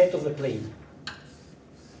set of the plane.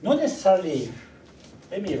 Not necessarily,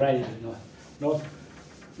 let me write it,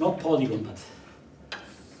 not polygon, but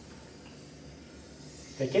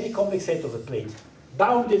take any complex set of the plane,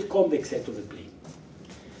 bounded complex set of the plane.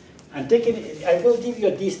 And I will give you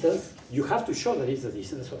a distance. You have to show that it's a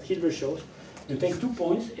distance. That's what Hilbert shows. You take 2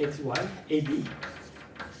 points, x, y, a, b,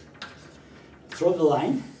 throw the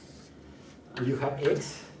line, and you have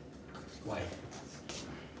x, y.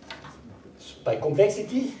 So by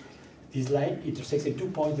convexity, this line intersects in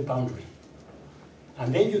 2 points the boundary.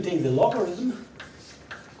 And then you take the logarithm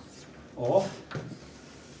of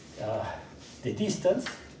the distance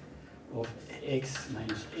of x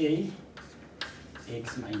minus a,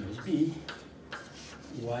 x minus b,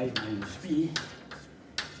 y minus b,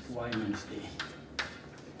 y minus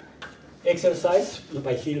a. Exercise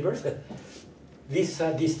by Hilbert, this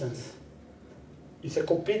distance is a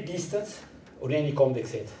complete distance on any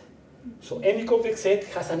convex set. So any convex set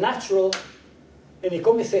has a natural, any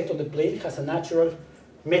convex set on the plane has a natural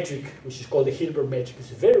metric, which is called the Hilbert metric. It's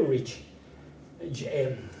very rich.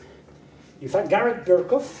 In fact, Garrett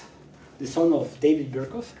Birkhoff, the son of David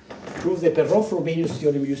Birkhoff, proved the Perron-Frobenius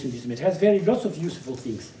theorem using this metric. It has lots of useful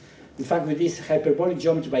things. In fact, with this hyperbolic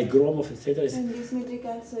geometry by Gromov, etc. And this metric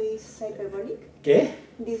also is hyperbolic? Okay?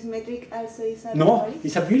 This metric also is hyperbolic? No,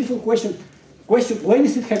 it's a beautiful question. When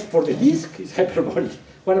is it for the disk? It's hyperbolic.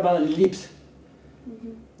 What about an ellipse?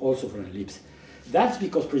 Also for an ellipse. That's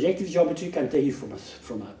because projective geometry can take it from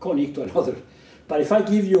a conic to another. But if I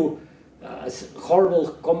give you a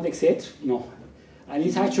horrible convex set, no. And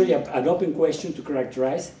it's actually an open question to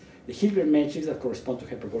characterize the Hilbert metrics that correspond to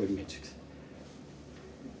hyperbolic metrics.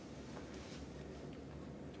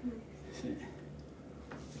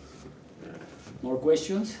 More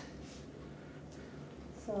questions?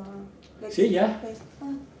 So, See, yeah? Okay.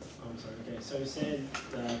 I'm sorry, okay, so you said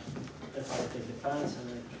that if I take the pants and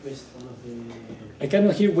I twist one of the... I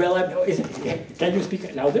cannot hear well. Can you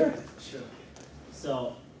speak louder? Sure.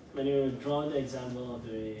 So, when you draw the example of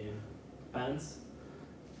the pants...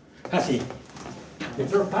 See. The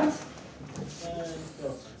floor pants? Floor pants,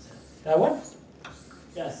 That one?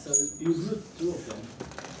 yes, so you glued two of them.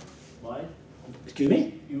 Why? Excuse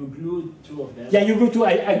me? You glued two of them. Yeah, you glue two.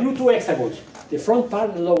 I glue two hexagons. The front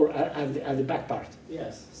part, the lower, and the back part.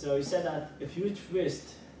 Yes, so you said that if you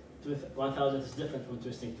twist 1000 is different from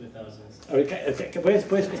twisting 2000.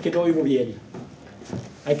 Pues es que no oigo bien.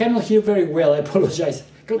 I cannot hear very well, I apologize.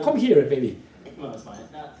 Come here, baby. No, it's fine.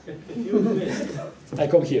 If you twist... I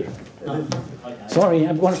come here. Oh, okay. Sorry,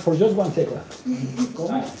 I'm going for just 1 second.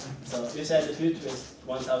 Okay. So you said if you twist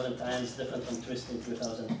 1000 times different from twisting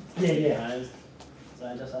 2000 times. So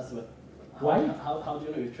I just asked why? How do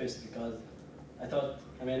you know you twist? Because I thought,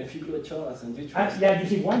 I mean, if you glue a chorus and you twist... Yeah, you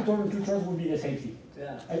see, 1 turn and 2 turns would be the same thing.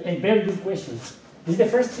 Yeah. A very good question. This is the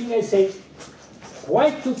first thing I say.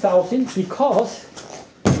 Why 2000? Because,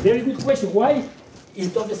 very good question. Why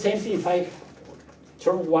is not the same thing if I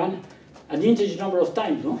turn 1 an integer number of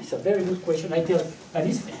times? No, it's a very good question. I tell, and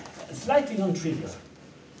it's slightly non-trivial.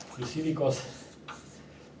 You see, because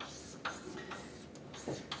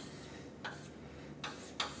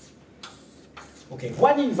okay,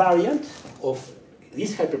 one invariant of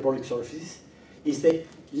these hyperbolic surfaces is the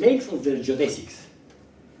length of their geodesics.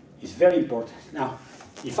 It's very important. Now,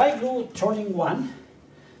 if I go turning 1,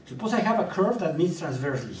 suppose I have a curve that meets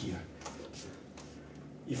transversely here.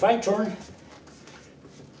 If I turn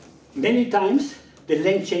many times, the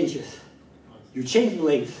length changes. You change the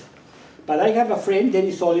length. But I have a friend,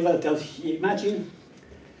 Dennis Oliver, that tells, imagine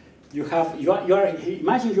you're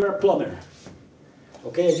a plumber.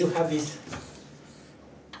 Okay, you have these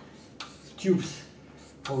tubes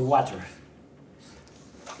for water.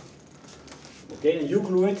 Okay, and you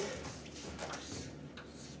glue it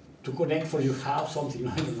to connect for your house, something,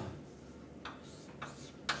 I don't know.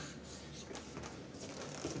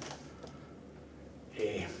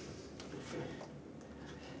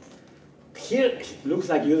 Here it looks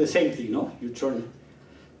like you do the same thing, no? You turn.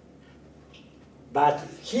 But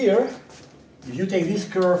here, if you take this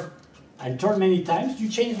curve and turn many times, you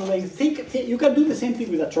change the length. Think, you can do the same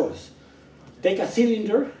thing with a torus. Take a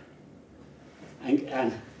cylinder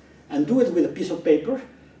and do it with a piece of paper,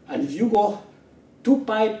 and if you go 2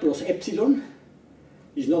 pi plus epsilon,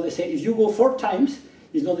 it's not the same. If you go 4 times,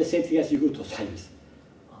 it's not the same thing as you go 2 times.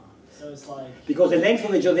 So it's like... Because the length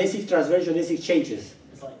of the geodesic, transverse geodesic changes.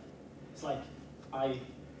 It's like I,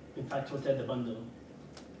 in fact, rotate the bundle.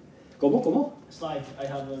 ¿Cómo? It's like I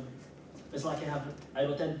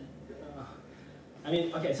rotate... I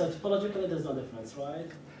mean, okay, so topologically there's no difference, right?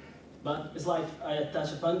 But it's like I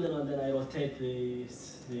attach a bundle and then I rotate the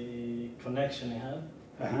connection I have.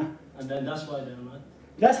 And then that's why they're not.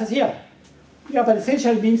 Yeah, but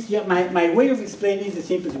essentially means, my way of explaining is the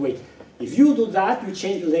simplest way. If you do that, you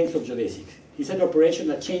change the length of geodesic. It's an operation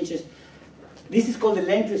that changes. This is called the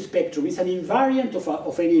length spectrum. It's an invariant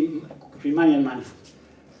of any Riemannian manifold.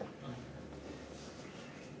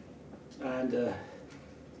 And,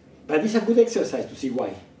 but it's a good exercise to see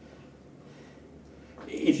why.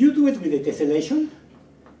 If you do it with the tessellation,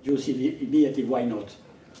 you'll see immediately why not.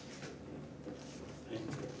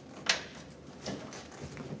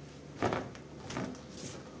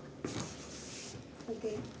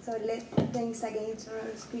 Okay, so thanks again to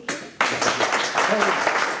our speaker.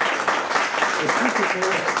 El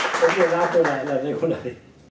dato la regula de